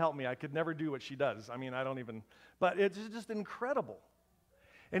 God help me, I could never do what she does. But it's just incredible.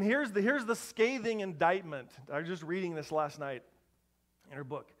 And here's the scathing indictment. I was just reading this last night in her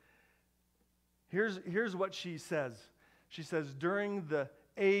book. Here's what she says. She says, during the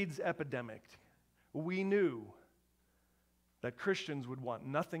AIDS epidemic, we knew that Christians would want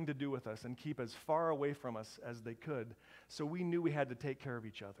nothing to do with us and keep as far away from us as they could. So we knew we had to take care of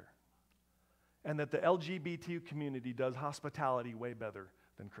each other. And that the LGBT community does hospitality way better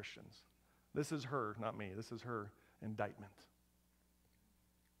than Christians. This is her, not me. This is her indictment.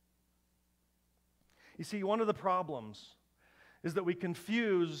 You see, one of the problems is that we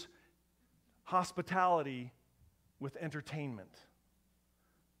confuse hospitality with entertainment.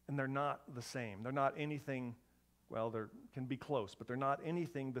 And they're not the same. They're not anything. Well, they can be close, but they're not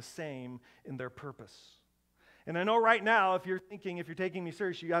anything the same in their purpose. And I know right now, if you're taking me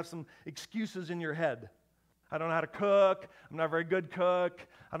serious, you have some excuses in your head. I don't know how to cook. I'm not a very good cook.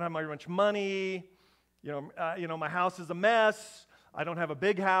 I don't have very much money. My house is a mess. I don't have a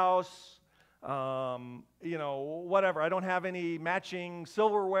big house. Whatever. I don't have any matching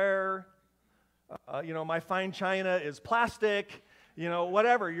silverware. My fine china is plastic.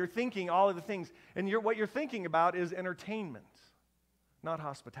 Whatever. You're thinking all of the things. And what you're thinking about is entertainment, not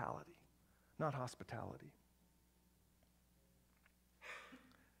hospitality. Not hospitality.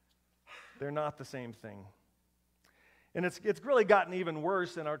 They're not the same thing. And it's really gotten even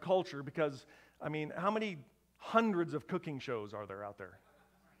worse in our culture because, how many hundreds of cooking shows are there out there?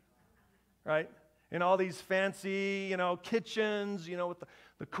 Right? In all these fancy, kitchens, with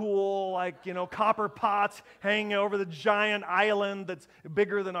the cool, copper pots hanging over the giant island that's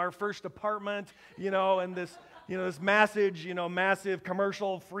bigger than our first apartment, and this, this massive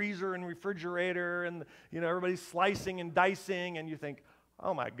commercial freezer and refrigerator, and, everybody's slicing and dicing, and you think,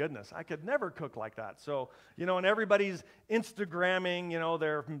 oh my goodness, I could never cook like that. So, and everybody's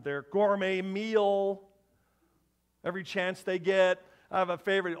Instagramming, their gourmet meal every chance they get. I have a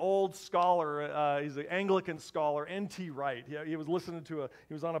favorite old scholar. He's an Anglican scholar, N.T. Wright. He was listening to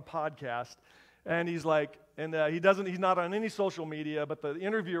he was on a podcast, and he's like, he's not on any social media, but the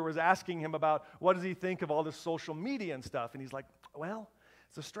interviewer was asking him about what does he think of all this social media and stuff, and he's like, well,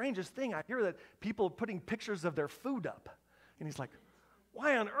 it's the strangest thing. I hear that people are putting pictures of their food up, and he's like,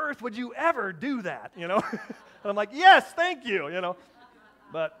 why on earth would you ever do that? And I'm like, yes, thank you.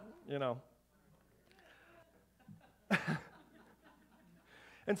 But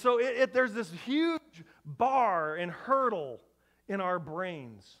And so there's this huge bar and hurdle in our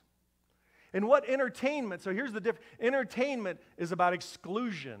brains. And what entertainment, so here's the difference. Entertainment is about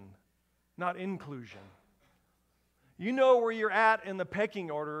exclusion, not inclusion. You know where you're at in the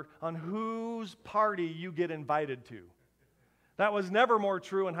pecking order on whose party you get invited to. That was never more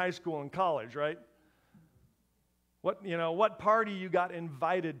true in high school and college, right? What party you got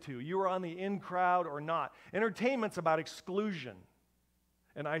invited to. You were on the in crowd or not. Entertainment's about exclusion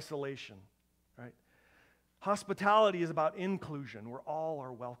and isolation, right? Hospitality is about inclusion, where all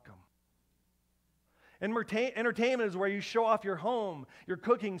are welcome. And entertainment is where you show off your home, your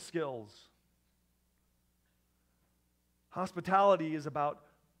cooking skills. Hospitality is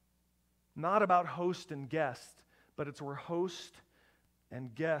not about host and guest, but it's where host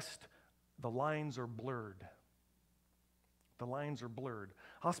and guest, the lines are blurred. The lines are blurred.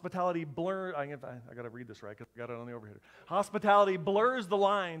 Hospitality blur. I got to read this right because I got it on the overhead. Hospitality blurs the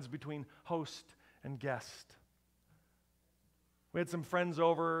lines between host and guest. We had some friends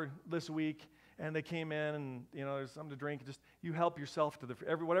over this week, and they came in, and there's something to drink. Just you help yourself to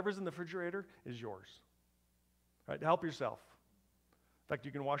whatever's in the refrigerator is yours. Right? Help yourself. In fact,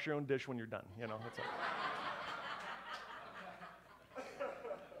 you can wash your own dish when you're done.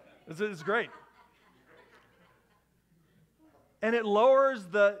 That's it. It's great. And it lowers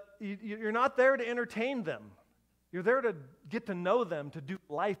you're not there to entertain them. You're there to get to know them, to do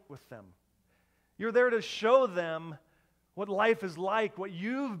life with them. You're there to show them what life is like, what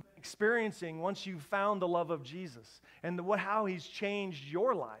you've been experiencing once you've found the love of Jesus, and how He's changed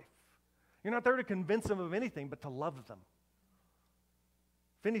your life. You're not there to convince them of anything, but to love them.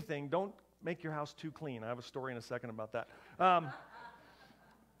 If anything, don't make your house too clean. I have a story in a second about that.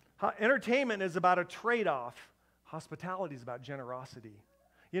 Entertainment is about a trade-off. Hospitality is about generosity.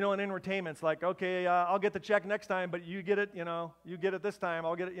 In entertainment, it's like, okay, I'll get the check next time, but you get it, you get it this time,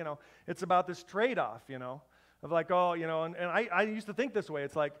 I'll get it, It's about this trade-off, of like, and I used to think this way.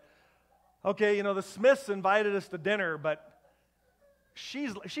 It's like, okay, the Smiths invited us to dinner, but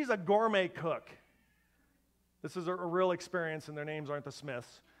she's a gourmet cook. This is a real experience, and their names aren't the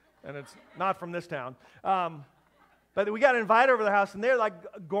Smiths, and it's not from this town. But we got invited over to the house, and they're like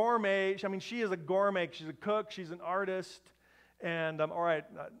gourmet. I mean, she is a gourmet. She's a cook. She's an artist. And, all right,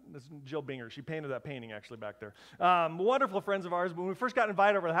 this is Jill Binger. She painted that painting, actually, back there. Wonderful friends of ours. When we first got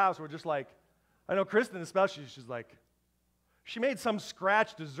invited over to the house, we're just like, I know Kristen especially, she's like, she made some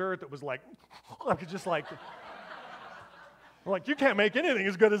scratch dessert that was like, just like, we're like, you can't make anything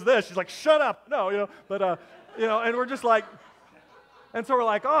as good as this. She's like, shut up. No, but, and we're just like, and so we're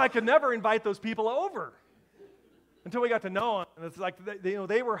like, I could never invite those people over. Until we got to know them, and it's like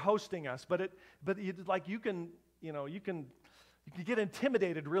they were hosting us, but you can get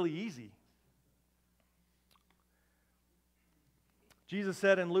intimidated really easy. Jesus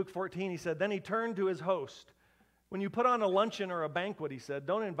said in Luke 14, He said, then He turned to His host. When you put on a luncheon or a banquet, He said,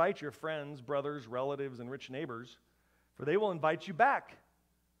 don't invite your friends, brothers, relatives, and rich neighbors, for they will invite you back,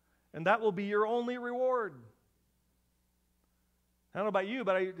 and that will be your only reward. I don't know about you,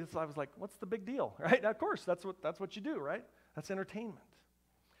 but I was like, what's the big deal, right? Of course, that's what you do, right? That's entertainment.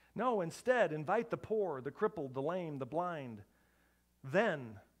 No, instead, invite the poor, the crippled, the lame, the blind.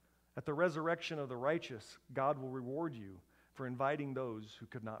 Then, at the resurrection of the righteous, God will reward you for inviting those who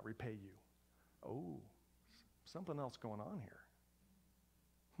could not repay you. Oh, something else going on here.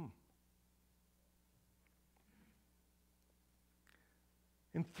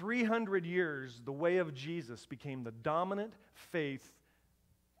 In 300 years, the way of Jesus became the dominant faith,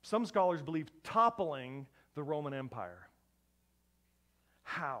 some scholars believe toppling the Roman Empire.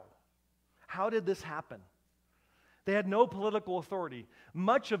 How? How did this happen? They had no political authority.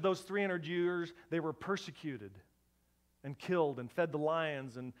 Much of those 300 years, they were persecuted and killed and fed to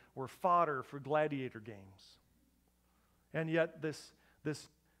lions and were fodder for gladiator games. And yet this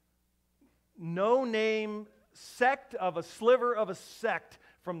no-name sect of a sliver of a sect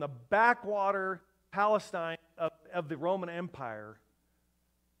from the backwater Palestine of the Roman Empire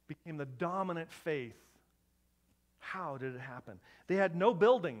became the dominant faith. How did it happen? They had no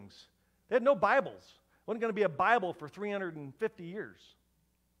buildings. They had no Bibles. It wasn't going to be a Bible for 350 years.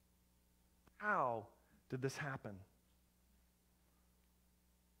 How did this happen?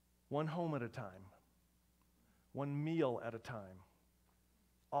 One home at a time. One meal at a time.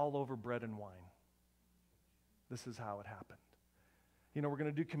 All over bread and wine. This is how it happened. We're going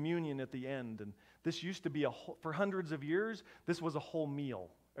to do communion at the end, and this used to be for hundreds of years, this was a whole meal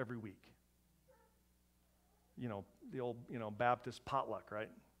every week. The old, Baptist potluck, right?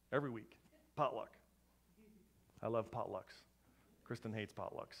 Every week, potluck. I love potlucks. Kristen hates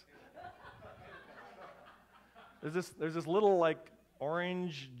potlucks. There's this little, like,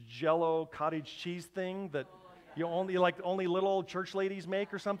 orange Jell-O cottage cheese thing that only little old church ladies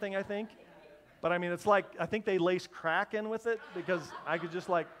make or something, I think. But I mean, it's like, I think they lace crack in with it because I could just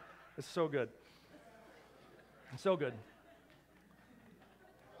it's so good. It's so good.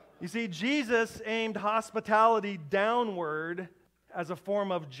 You see, Jesus aimed hospitality downward as a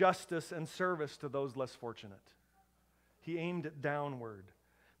form of justice and service to those less fortunate. He aimed it downward.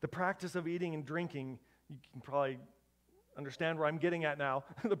 The practice of eating and drinking, you can probably understand where I'm getting at now.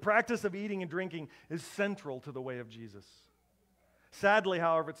 The practice of eating and drinking is central to the way of Jesus. Sadly,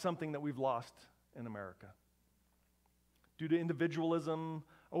 however, it's something that we've lost in America. Due to individualism,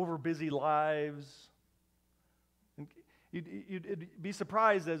 over busy lives. And you'd be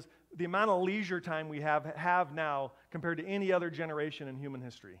surprised as the amount of leisure time we have now compared to any other generation in human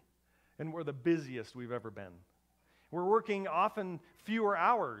history. And we're the busiest we've ever been. We're working often fewer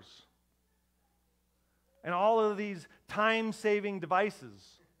hours. And all of these time-saving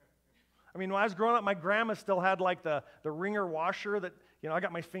devices. I mean, when I was growing up, my grandma still had like the wringer washer that, I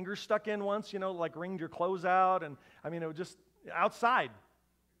got my fingers stuck in once, like wringed your clothes out. And I mean, it was just outside.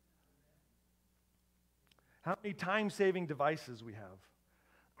 How many time-saving devices we have.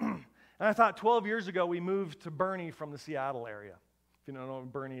 And I thought 12 years ago, we moved to Boerne from the Seattle area. If you don't know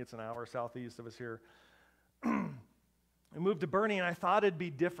Boerne, it's an hour southeast of us here. We moved to Boerne, and I thought it'd be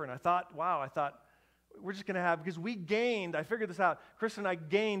different. I thought, we're just going to have, because I figured this out, Chris and I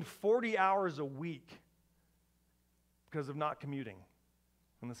gained 40 hours a week because of not commuting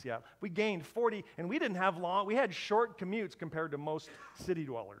in the Seattle. We gained 40, and we had short commutes compared to most city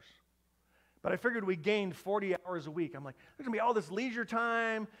dwellers. But I figured we gained 40 hours a week. I'm like, there's going to be all this leisure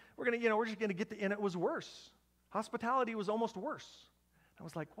time. We're just going to get and it was worse. Hospitality was almost worse. I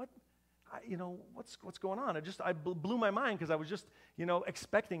was like, what? What's going on? I blew my mind because I was just,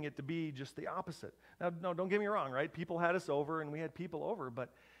 expecting it to be just the opposite. Now, no, don't get me wrong, right? People had us over and we had people over, but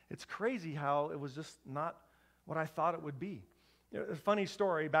it's crazy how it was just not what I thought it would be. A funny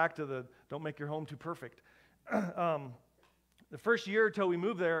story, back to the don't make your home too perfect. The first year until we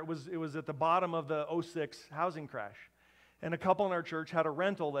moved there, it was at the bottom of the 2006 housing crash. And a couple in our church had a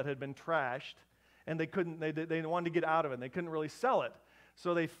rental that had been trashed, and they wanted to get out of it, and they couldn't really sell it.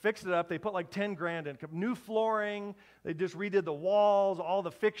 So they fixed it up. They put like 10 grand in. New flooring. They just redid the walls, all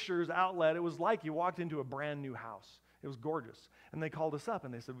the fixtures, outlet. It was like you walked into a brand new house. It was gorgeous. And they called us up,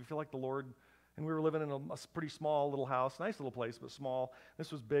 and they said, we feel like the Lord, and we were living in a pretty small little house, nice little place, but small.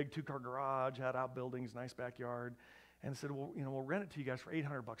 This was big, 2-car garage, had outbuildings, nice backyard. And said, well, we'll rent it to you guys for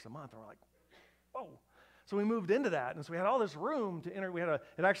 $800 a month. And we're like, whoa. So we moved into that, and so we had all this room to enter.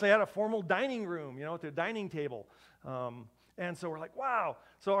 It actually had a formal dining room, with a dining table. And so we're like, wow.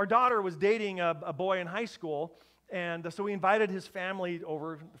 So our daughter was dating a boy in high school, and so we invited his family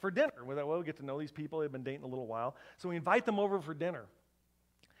over for dinner. We'll get to know these people. They've been dating a little while. So we invite them over for dinner.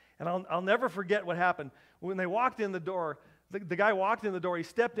 And I'll never forget what happened. When they walked in the door, the guy walked in the door. He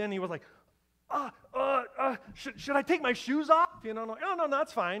stepped in. He was like, should I take my shoes off? No,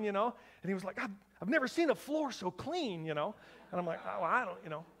 that's fine, And he was like, I've never seen a floor so clean, And I'm like, oh, I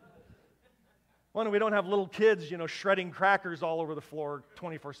don't, One, we don't have little kids, shredding crackers all over the floor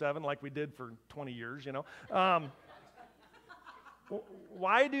 24/7 like we did for 20 years,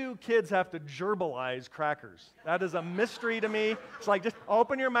 Why do kids have to gerbalize crackers? That is a mystery to me. It's like, just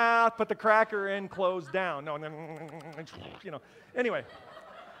open your mouth, put the cracker in, close down. No, Anyway.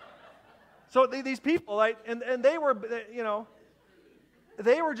 So these people, and they were,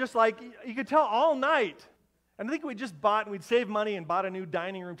 they were just like, you could tell all night. And I think we'd saved money and bought a new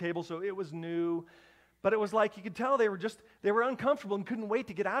dining room table, so it was new. But it was like, you could tell they were uncomfortable and couldn't wait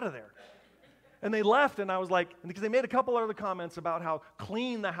to get out of there. And they left, and I was like, because they made a couple other comments about how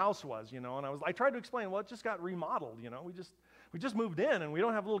clean the house was, and I tried to explain, well, it just got remodeled, we just moved in, and we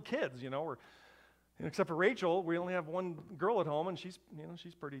don't have little kids, except for Rachel, we only have one girl at home, and she's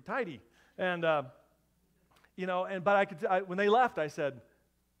pretty tidy. And, but when they left, I said,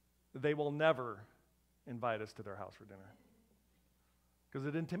 they will never invite us to their house for dinner. Because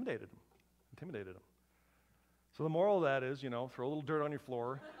it intimidated them. So the moral of that is, throw a little dirt on your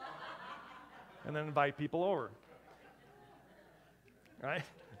floor and then invite people over. Right?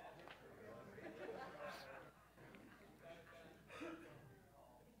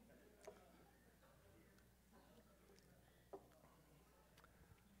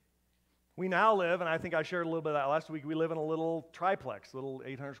 We now live, and I think I shared a little bit of that last week, we live in a little triplex, little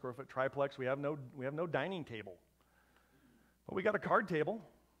 800 square foot triplex. We have no dining table. But we got a card table.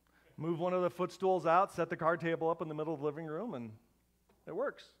 Move one of the footstools out, set the card table up in the middle of the living room, and it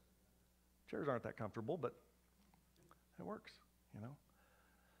works. Chairs aren't that comfortable, but it works,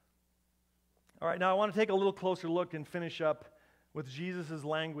 All right, now I want to take a little closer look and finish up with Jesus'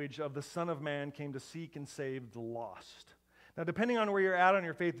 language of the Son of Man came to seek and save the lost. Now, depending on where you're at on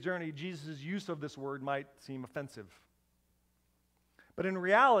your faith journey, Jesus' use of this word might seem offensive. But in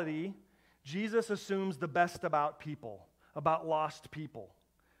reality, Jesus assumes the best about people, about lost people.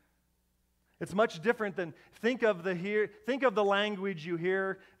 It's much different than, think of the language you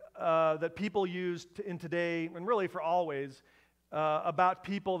hear that people use in today, and really for always, about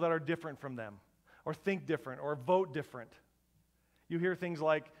people that are different from them, or think different, or vote different. You hear things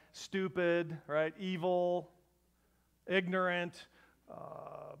like stupid, right, evil, ignorant,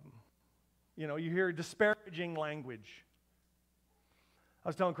 you hear disparaging language. I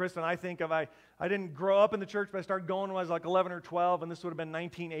was telling Kristen, I think I didn't grow up in the church, but I started going when I was like 11 or 12, and this would have been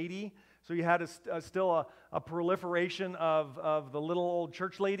 1980. So you had still a proliferation of the little old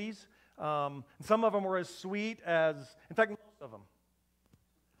church ladies. And some of them were as sweet as, in fact,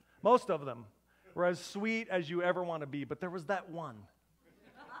 most of them were as sweet as you ever want to be. But there was that one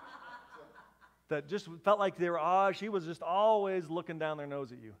that just felt like she was just always looking down their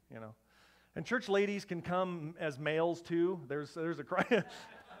nose at you, you know. And church ladies can come as males too. There's a cry.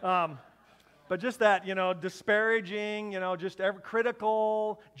 But just that, you know, disparaging, you know, just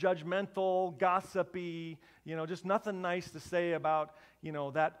critical, judgmental, gossipy, you know, just nothing nice to say about, you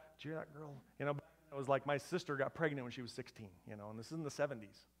know, that girl. You know, it was like my sister got pregnant when she was 16, you know, and this is in the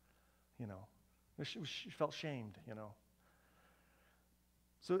 70s, you know. She felt shamed, you know.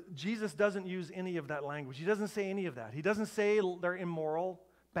 So Jesus doesn't use any of that language. He doesn't say any of that. He doesn't say they're immoral,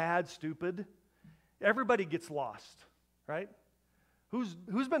 bad, stupid. Everybody gets lost, right?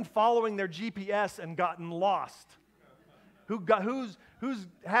 Who's been following their GPS and gotten lost? Who's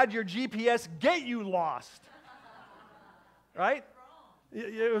had your GPS get you lost? Right?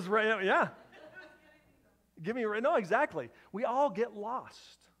 It was right. Yeah. No, exactly. We all get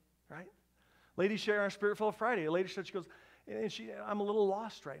lost, right? Lady shared on Spirit-Filled Friday. A lady said, she goes, and I'm a little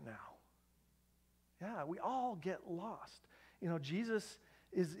lost right now. Yeah, we all get lost. You know, Jesus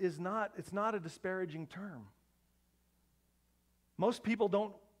is not, it's not a disparaging term. Most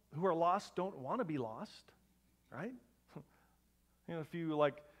people who are lost don't want to be lost, right? You know, a few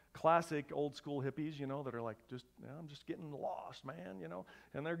like classic old school hippies, you know, that are like, I'm just getting lost, man, you know,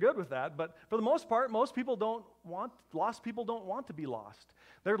 and they're good with that. But for the most part, lost people don't want to be lost.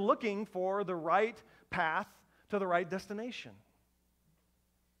 They're looking for the right path to the right destination.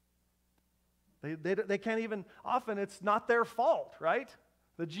 They can't even, often it's not their fault, right?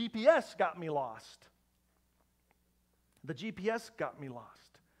 The GPS got me lost. The GPS got me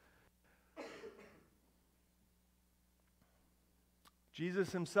lost.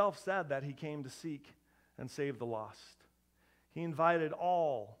 Jesus himself said that he came to seek and save the lost. He invited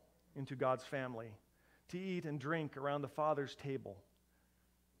all into God's family to eat and drink around the Father's table.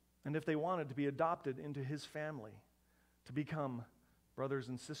 And if they wanted to be adopted into his family, to become brothers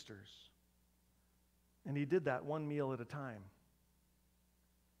and sisters. And he did that one meal at a time.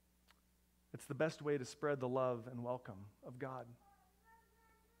 It's the best way to spread the love and welcome of God.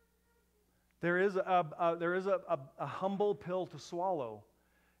 There is a humble pill to swallow,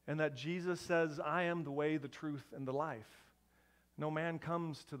 and that Jesus says, I am the way, the truth, and the life. No man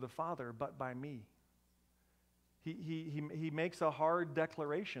comes to the Father but by me. He makes a hard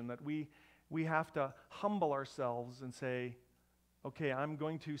declaration that we have to humble ourselves and say, okay, I'm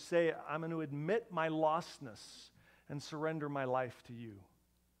going to admit my lostness and surrender my life to you.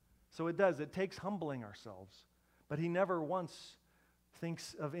 So it takes humbling ourselves. But he never once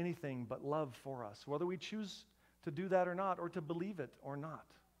thinks of anything but love for us, whether we choose to do that or not, or to believe it or not.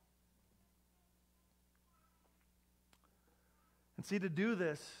 And see, to do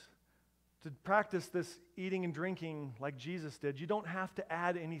this, to practice this eating and drinking like Jesus did, you don't have to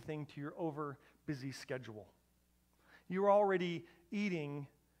add anything to your over-busy schedule. You're already eating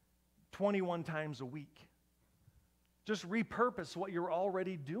 21 times a week. Just repurpose what you're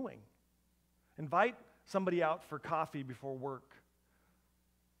already doing. Invite somebody out for coffee before work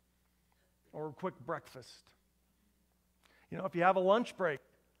or a quick breakfast. You know, if you have a lunch break,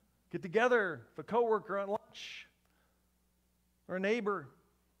 get together with a coworker at lunch or a neighbor.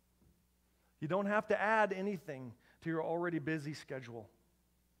 You don't have to add anything to your already busy schedule.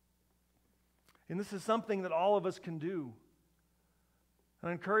 And this is something that all of us can do. And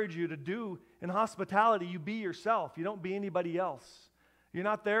I encourage you to do in hospitality. You be yourself. You don't be anybody else. You're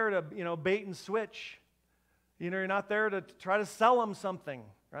not there to, bait and switch. You're not there to try to sell them something,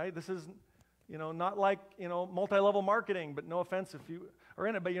 right? This is, not like, multi-level marketing, but no offense if you are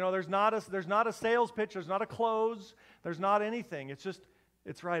in it. But, there's not a sales pitch. There's not a close. There's not anything.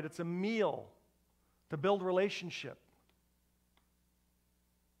 It's a meal to build relationship.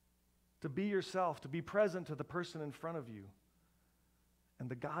 To be yourself, to be present to the person in front of you and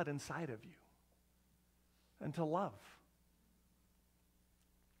the God inside of you, and to love.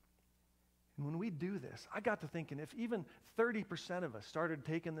 And when we do this, I got to thinking, if even 30% of us started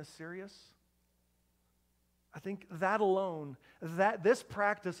taking this serious, I think that alone, this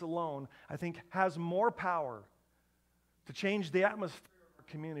practice alone, I think has more power to change the atmosphere of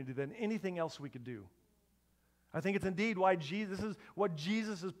our community than anything else we could do. I think it's indeed why this is what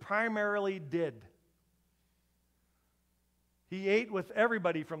Jesus primarily did. He ate with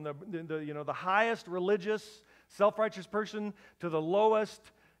everybody from the highest religious, self-righteous person to the lowest,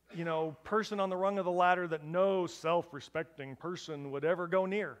 person on the rung of the ladder that no self-respecting person would ever go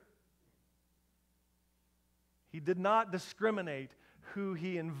near. He did not discriminate who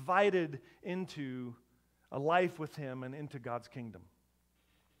he invited into a life with him and into God's kingdom.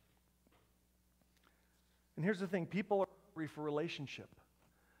 And here's the thing, people are hungry for relationship.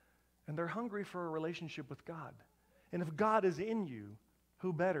 And they're hungry for a relationship with God. And if God is in you,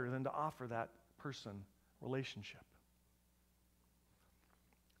 who better than to offer that person relationship?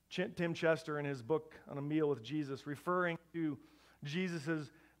 Tim Chester, in his book On a Meal with Jesus, referring to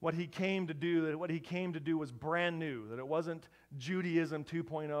Jesus' what he came to do, that what he came to do was brand new, that it wasn't Judaism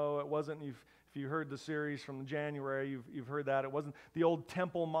 2.0, it wasn't, if you heard the series from January, you've heard that, it wasn't the old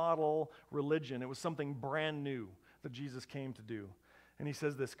temple model religion, it was something brand new that Jesus came to do. And he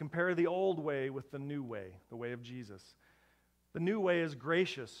says this, compare the old way with the new way, the way of Jesus. The new way is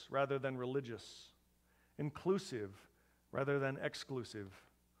gracious rather than religious, inclusive rather than exclusive,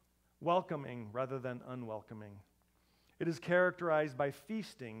 welcoming rather than unwelcoming. It is characterized by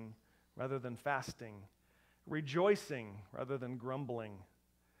feasting rather than fasting, rejoicing rather than grumbling.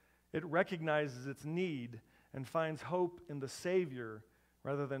 It recognizes its need and finds hope in the Savior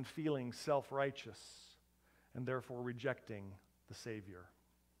rather than feeling self-righteous and therefore rejecting the Savior.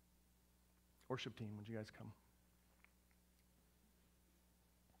 Worship team, would you guys come?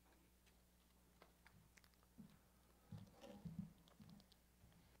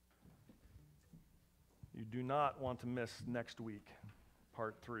 You do not want to miss next week,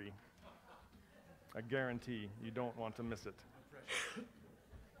 part 3. I guarantee you don't want to miss it.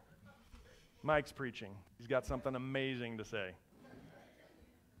 Mike's preaching. He's got something amazing to say.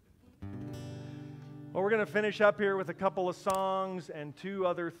 Well, we're going to finish up here with a couple of songs and 2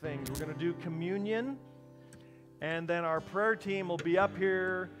 other things. We're going to do communion, and then our prayer team will be up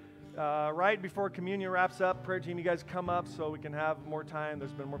here right before communion wraps up. Prayer team, you guys come up so we can have more time.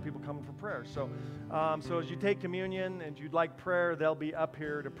 There's been more people coming for prayer. So as you take communion and you'd like prayer, they'll be up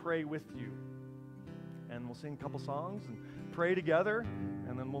here to pray with you. And we'll sing a couple songs and pray together,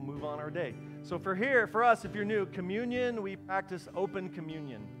 and then we'll move on our day. So for us, if you're new, communion, we practice open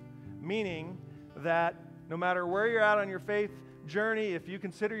communion, meaning that no matter where you're at on your faith journey, if you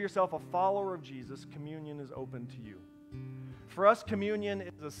consider yourself a follower of Jesus, communion is open to you. For us, communion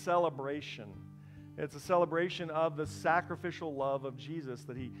is a celebration. It's a celebration of the sacrificial love of Jesus,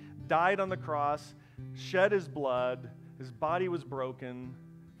 that he died on the cross, shed his blood, his body was broken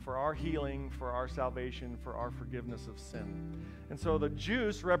for our healing, for our salvation, for our forgiveness of sin. And so the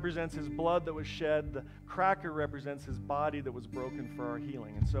juice represents his blood that was shed. The cracker represents his body that was broken for our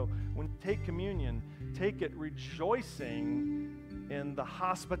healing. And so when you take communion, take it rejoicing in the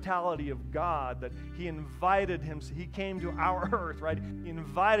hospitality of God, that he invited him, he came to our earth, right? He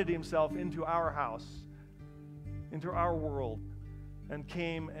invited himself into our house, into our world, and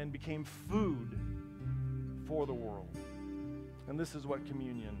came and became food for the world. And this is what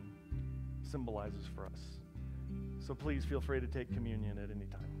communion symbolizes for us. So please feel free to take communion at any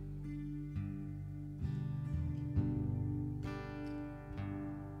time.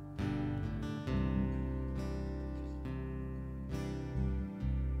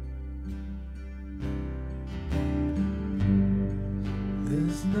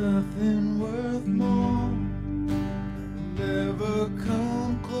 There's nothing worth more will ever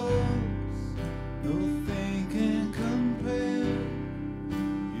come close. Nothing can compare.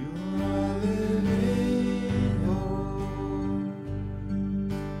 You are living hope.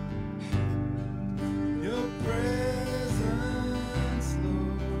 Your presence,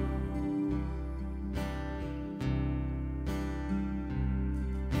 Lord.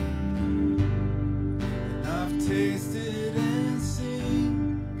 And I've tasted and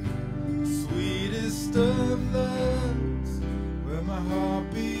seen sweetest of loves, where my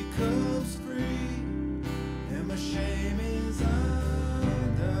heart becomes free and my shame is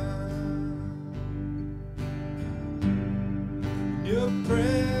undone. Your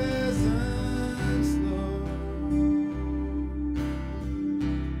presence, Lord.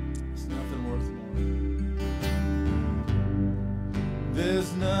 There's nothing worth more.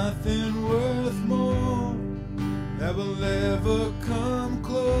 There's nothing worth more that will ever come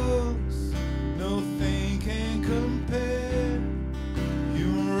close. Nothing can compare.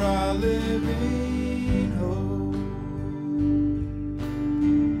 You are our living hope.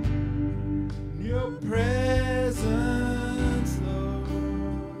 Your presence, Lord.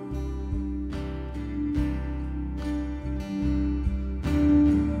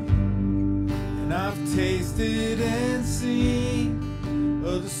 And I've tasted and seen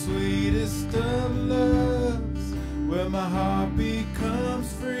of the sweetest of loves, where my heart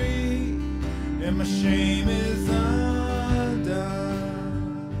becomes free and my shame is undone.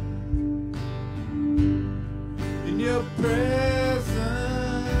 In your presence,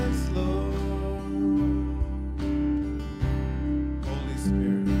 Lord. Holy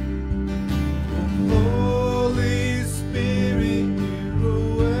Spirit. Holy Spirit, you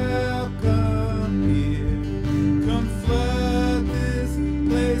are welcome here.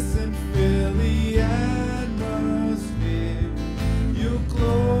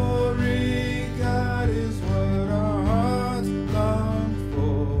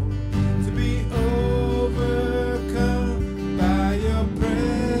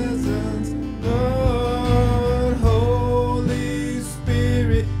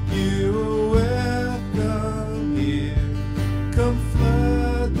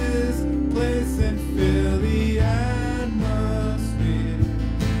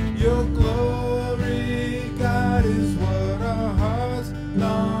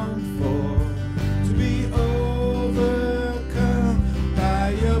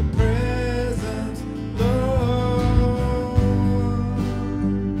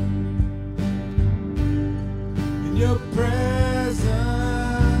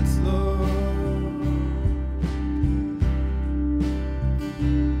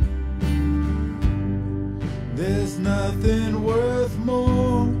 There's nothing worth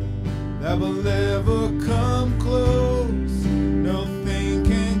more that will ever come close. Nothing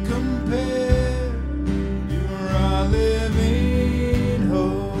can compare. You are our living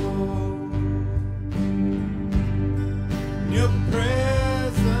hope. Your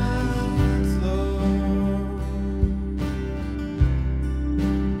presence, Lord.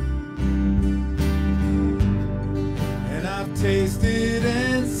 And I've tasted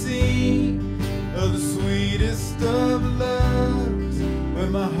and seen of the sweetest of loves,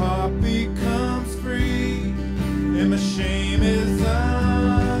 when my heart becomes free and my shame is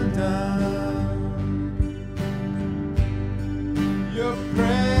undone. Your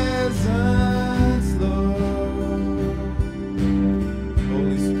presence, Lord.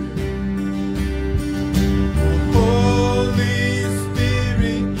 Holy Spirit. Holy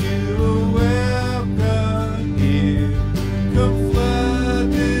Spirit, you are welcome here. Come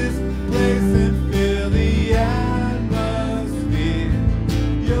flood this place and fill the atmosphere.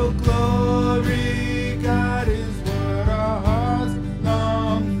 Your glory, God, is what our hearts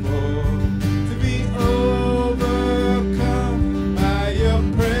long for. To be overcome by your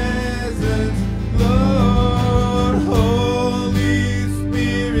presence, Lord. Holy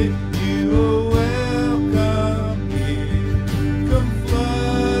Spirit, you are welcome here. Come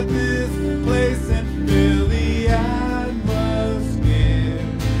flood this place and fill the atmosphere.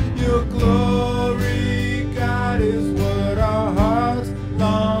 Your glory, God, is what our hearts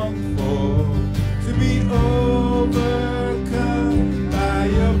long for. To be overcome by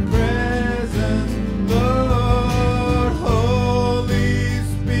your presence, Lord. Holy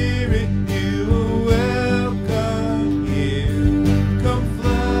Spirit, you are welcome here. Come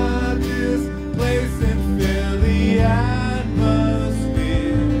flood this place and fill the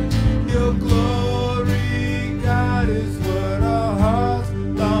atmosphere. Your glory, God, is what our hearts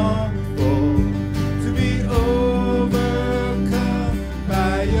long for. To be overcome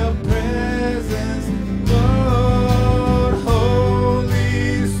by your presence, Lord.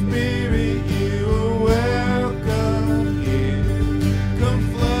 Holy Spirit, you are welcome here. Come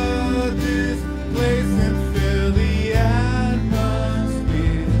flood this place and fill the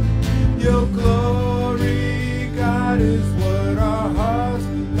atmosphere. Your glory, God, is what our hearts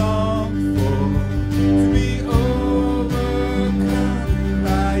long for. To be overcome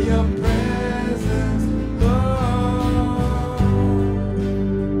by your presence, Lord.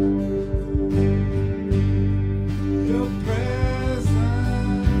 Your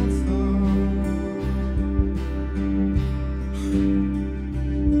presence, Lord.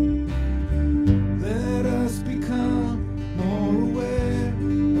 Let us become more aware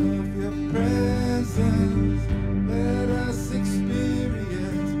of your presence. Let us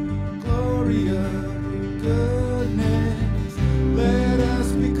experience the glory of your goodness. Let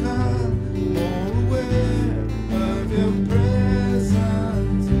us become more aware of your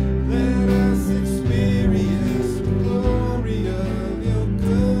presence. Let us experience the glory of your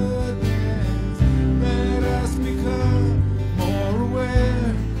goodness. Let us become more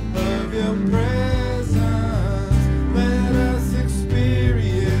aware of your presence. Let us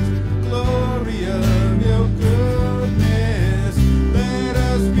experience the glory of your goodness. Let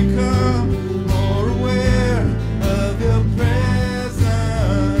us become more aware of your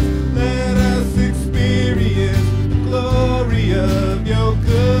presence. Let us experience the glory of your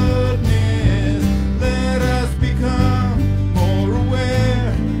goodness. Let us become more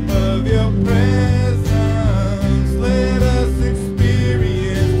aware of your presence. Let us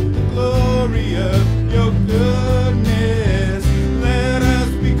experience the glory of your goodness. Let us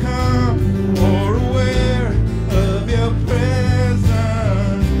become more aware of your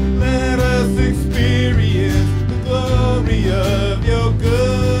presence. Let us experience the glory of your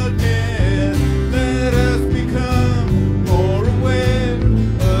goodness. Let us become more aware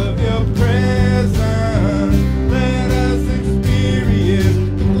of your presence. Let us experience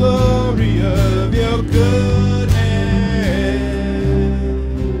the glory of your goodness.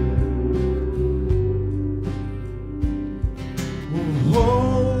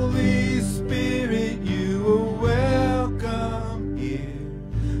 Holy Spirit, you are welcome here.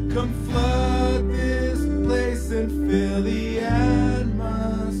 Come flood this place and fill the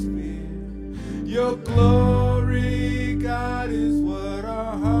atmosphere. Your glory, God, is what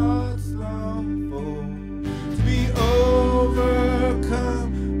our hearts long for. To be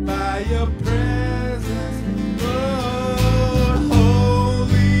overcome by your presence, Lord.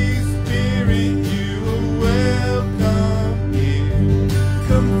 Holy Spirit, you are welcome here.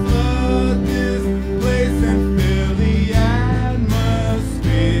 Come flood this place and fill the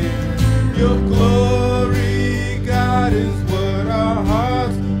atmosphere. Your glory, God, is what our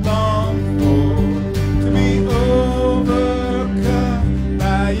hearts long for. To be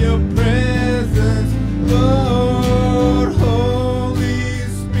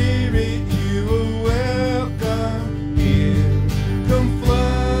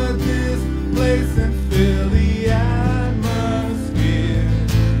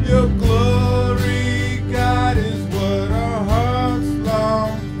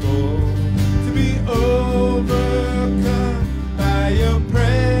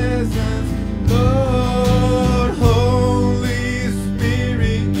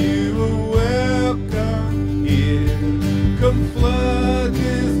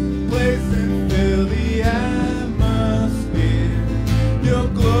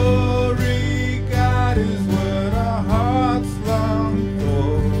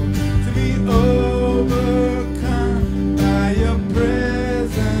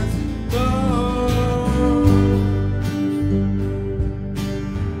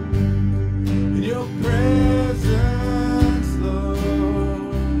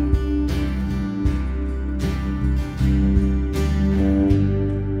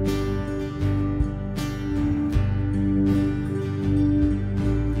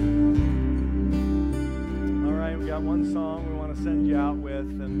song we want to send you out with.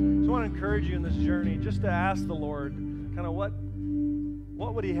 And just want to encourage you in this journey just to ask the Lord kind of what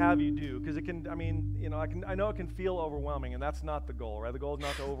would he have you do? Because it can, I mean, you know, I know it can feel overwhelming, and that's not the goal, right? The goal is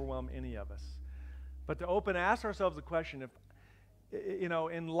not to overwhelm any of us. But to ask ourselves the question, if, you know,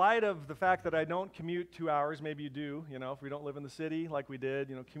 in light of the fact that I don't commute 2 hours, maybe you do, you know, if we don't live in the city like we did,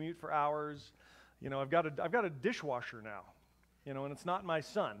 you know, commute for hours, you know, I've got a dishwasher now, you know, and it's not my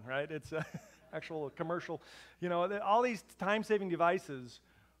son, right? It's a actual commercial, you know, all these time-saving devices,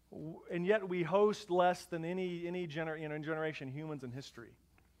 and yet we host less than any generation humans in history.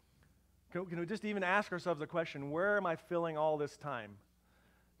 Can we just even ask ourselves the question, where am I filling all this time?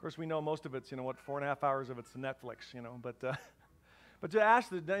 Of course, we know most of it's, you know, 4.5 hours of it's Netflix, you know, but to ask,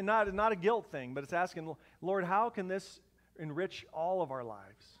 not a guilt thing, but it's asking, Lord, how can this enrich all of our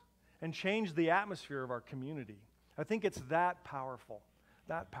lives and change the atmosphere of our community? I think it's that powerful,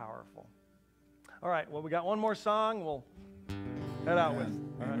 that powerful. All right, well, we got one more song we'll head out with.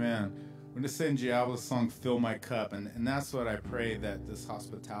 Amen. We're going to send you out with the song, Fill My Cup, and that's what I pray that this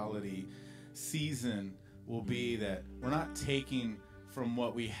hospitality season will be, that we're not taking from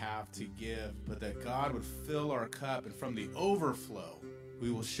what we have to give, but that God would fill our cup, and from the overflow,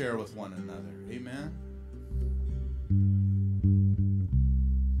 we will share with one another. Amen.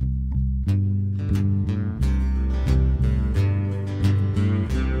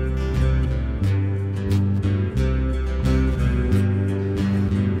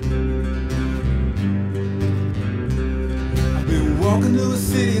 I've been walking to a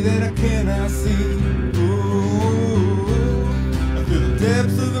city that I cannot see.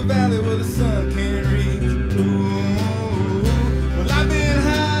 Depths of the valley where the sun can't reach. Well, I've been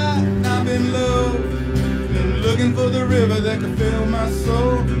high and I've been low, been looking for the river that can fill my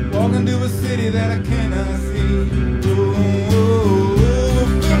soul. Walking to a city that I cannot see. Fill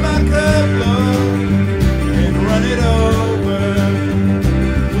my cup, Lord, and run it over.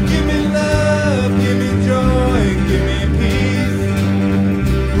 Give me love, give me joy, give me peace.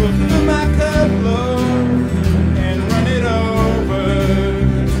 Fill my cup, Lord, and run it over.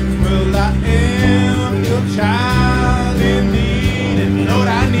 I am your child in need, and Lord,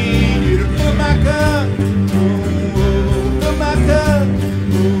 I need you to fill my cup. Fill my cup.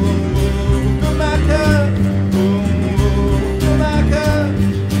 Fill my cup. Fill my cup.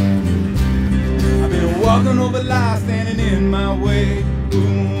 I've been walking over lies standing in my way.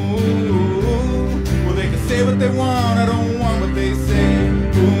 Well, they can say what they want, I don't want what they say.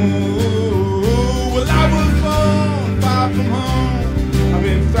 Well, I was born far from home. I've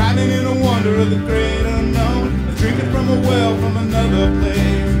been thriving in a wonder of the great unknown, drinking from a well from another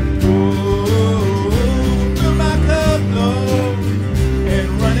place. Fill my cup, Lord, and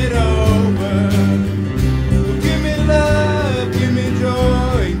run it over. Give me love, give me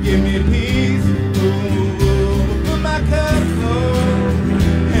joy, give me peace. Fill my cup, Lord,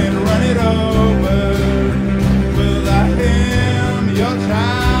 and run it over. Well, I am your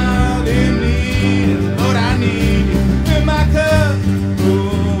child in need, Lord, I need you. Fill my cup.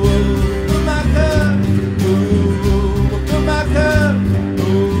 Fill my cup. Fill my cup.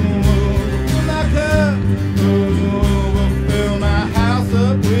 Fill my cup. Fill my house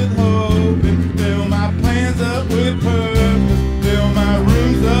up with hope, and fill my plans up with purpose. Fill my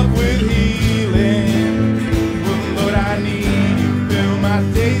rooms up with healing. Well, Lord, I need you. Fill my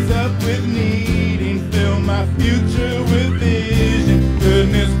days up with needing. Fill my future with vision,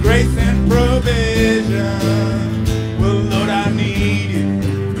 goodness, grace, and provision. Well, Lord, I need you.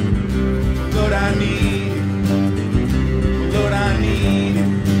 Lord, I need you. Lord, I need you.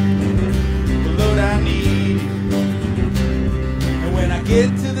 Lord, I need you. And when I get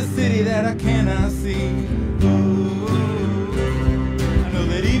to the city that I cannot see, ooh, I know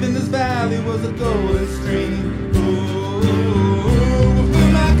that even this valley was a golden stream. Ooh, fill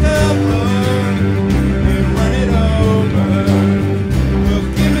my cup, Lord, and run it over. Well,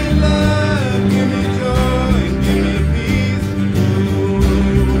 give me love, give me joy, give me peace. Ooh,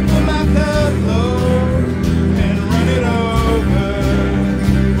 fill my cup, Lord, and run it over.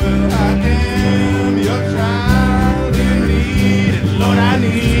 Well, I am your child in need, and Lord, I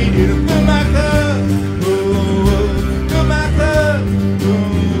need you to fill my cup. Ooh, fill my cup. Ooh,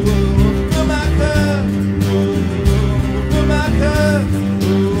 fill my cup. Ooh, fill my cup.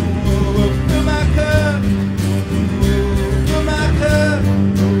 Ooh, fill my cup. Ooh, fill my cup.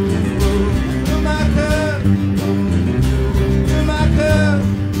 Ooh, fill my cup. Fill my cup.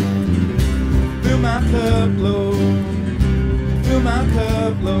 Fill my cup, Lord. Fill my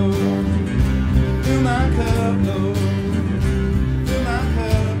cup, Lord. Fill my cup, Lord. Fill my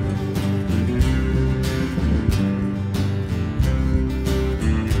cup.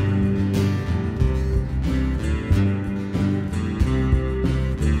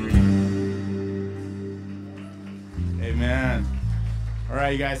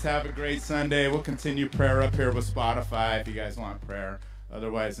 right, you guys have a great Sunday. We'll continue prayer up here with Spotify if you guys want prayer.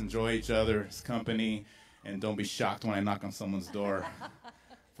 Otherwise, enjoy each other's company, and don't be shocked when I knock on someone's door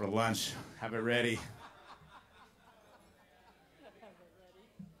for lunch. Have it ready.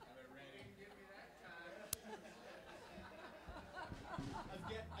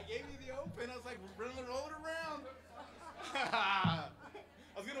 I gave you the open. I was like, roll it around. I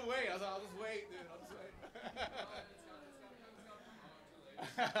was gonna wait. I'll just wait, dude. I'll just wait.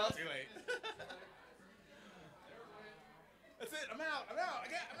 I'll too late. That's it. I'm out. I'm out.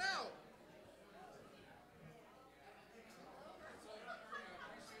 I'm out.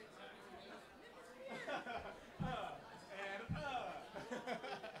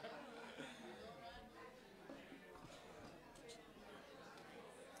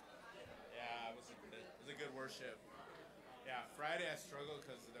 Yeah, it was a good worship. Yeah, Friday I struggled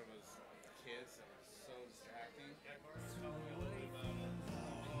because there was kids that were so distracting.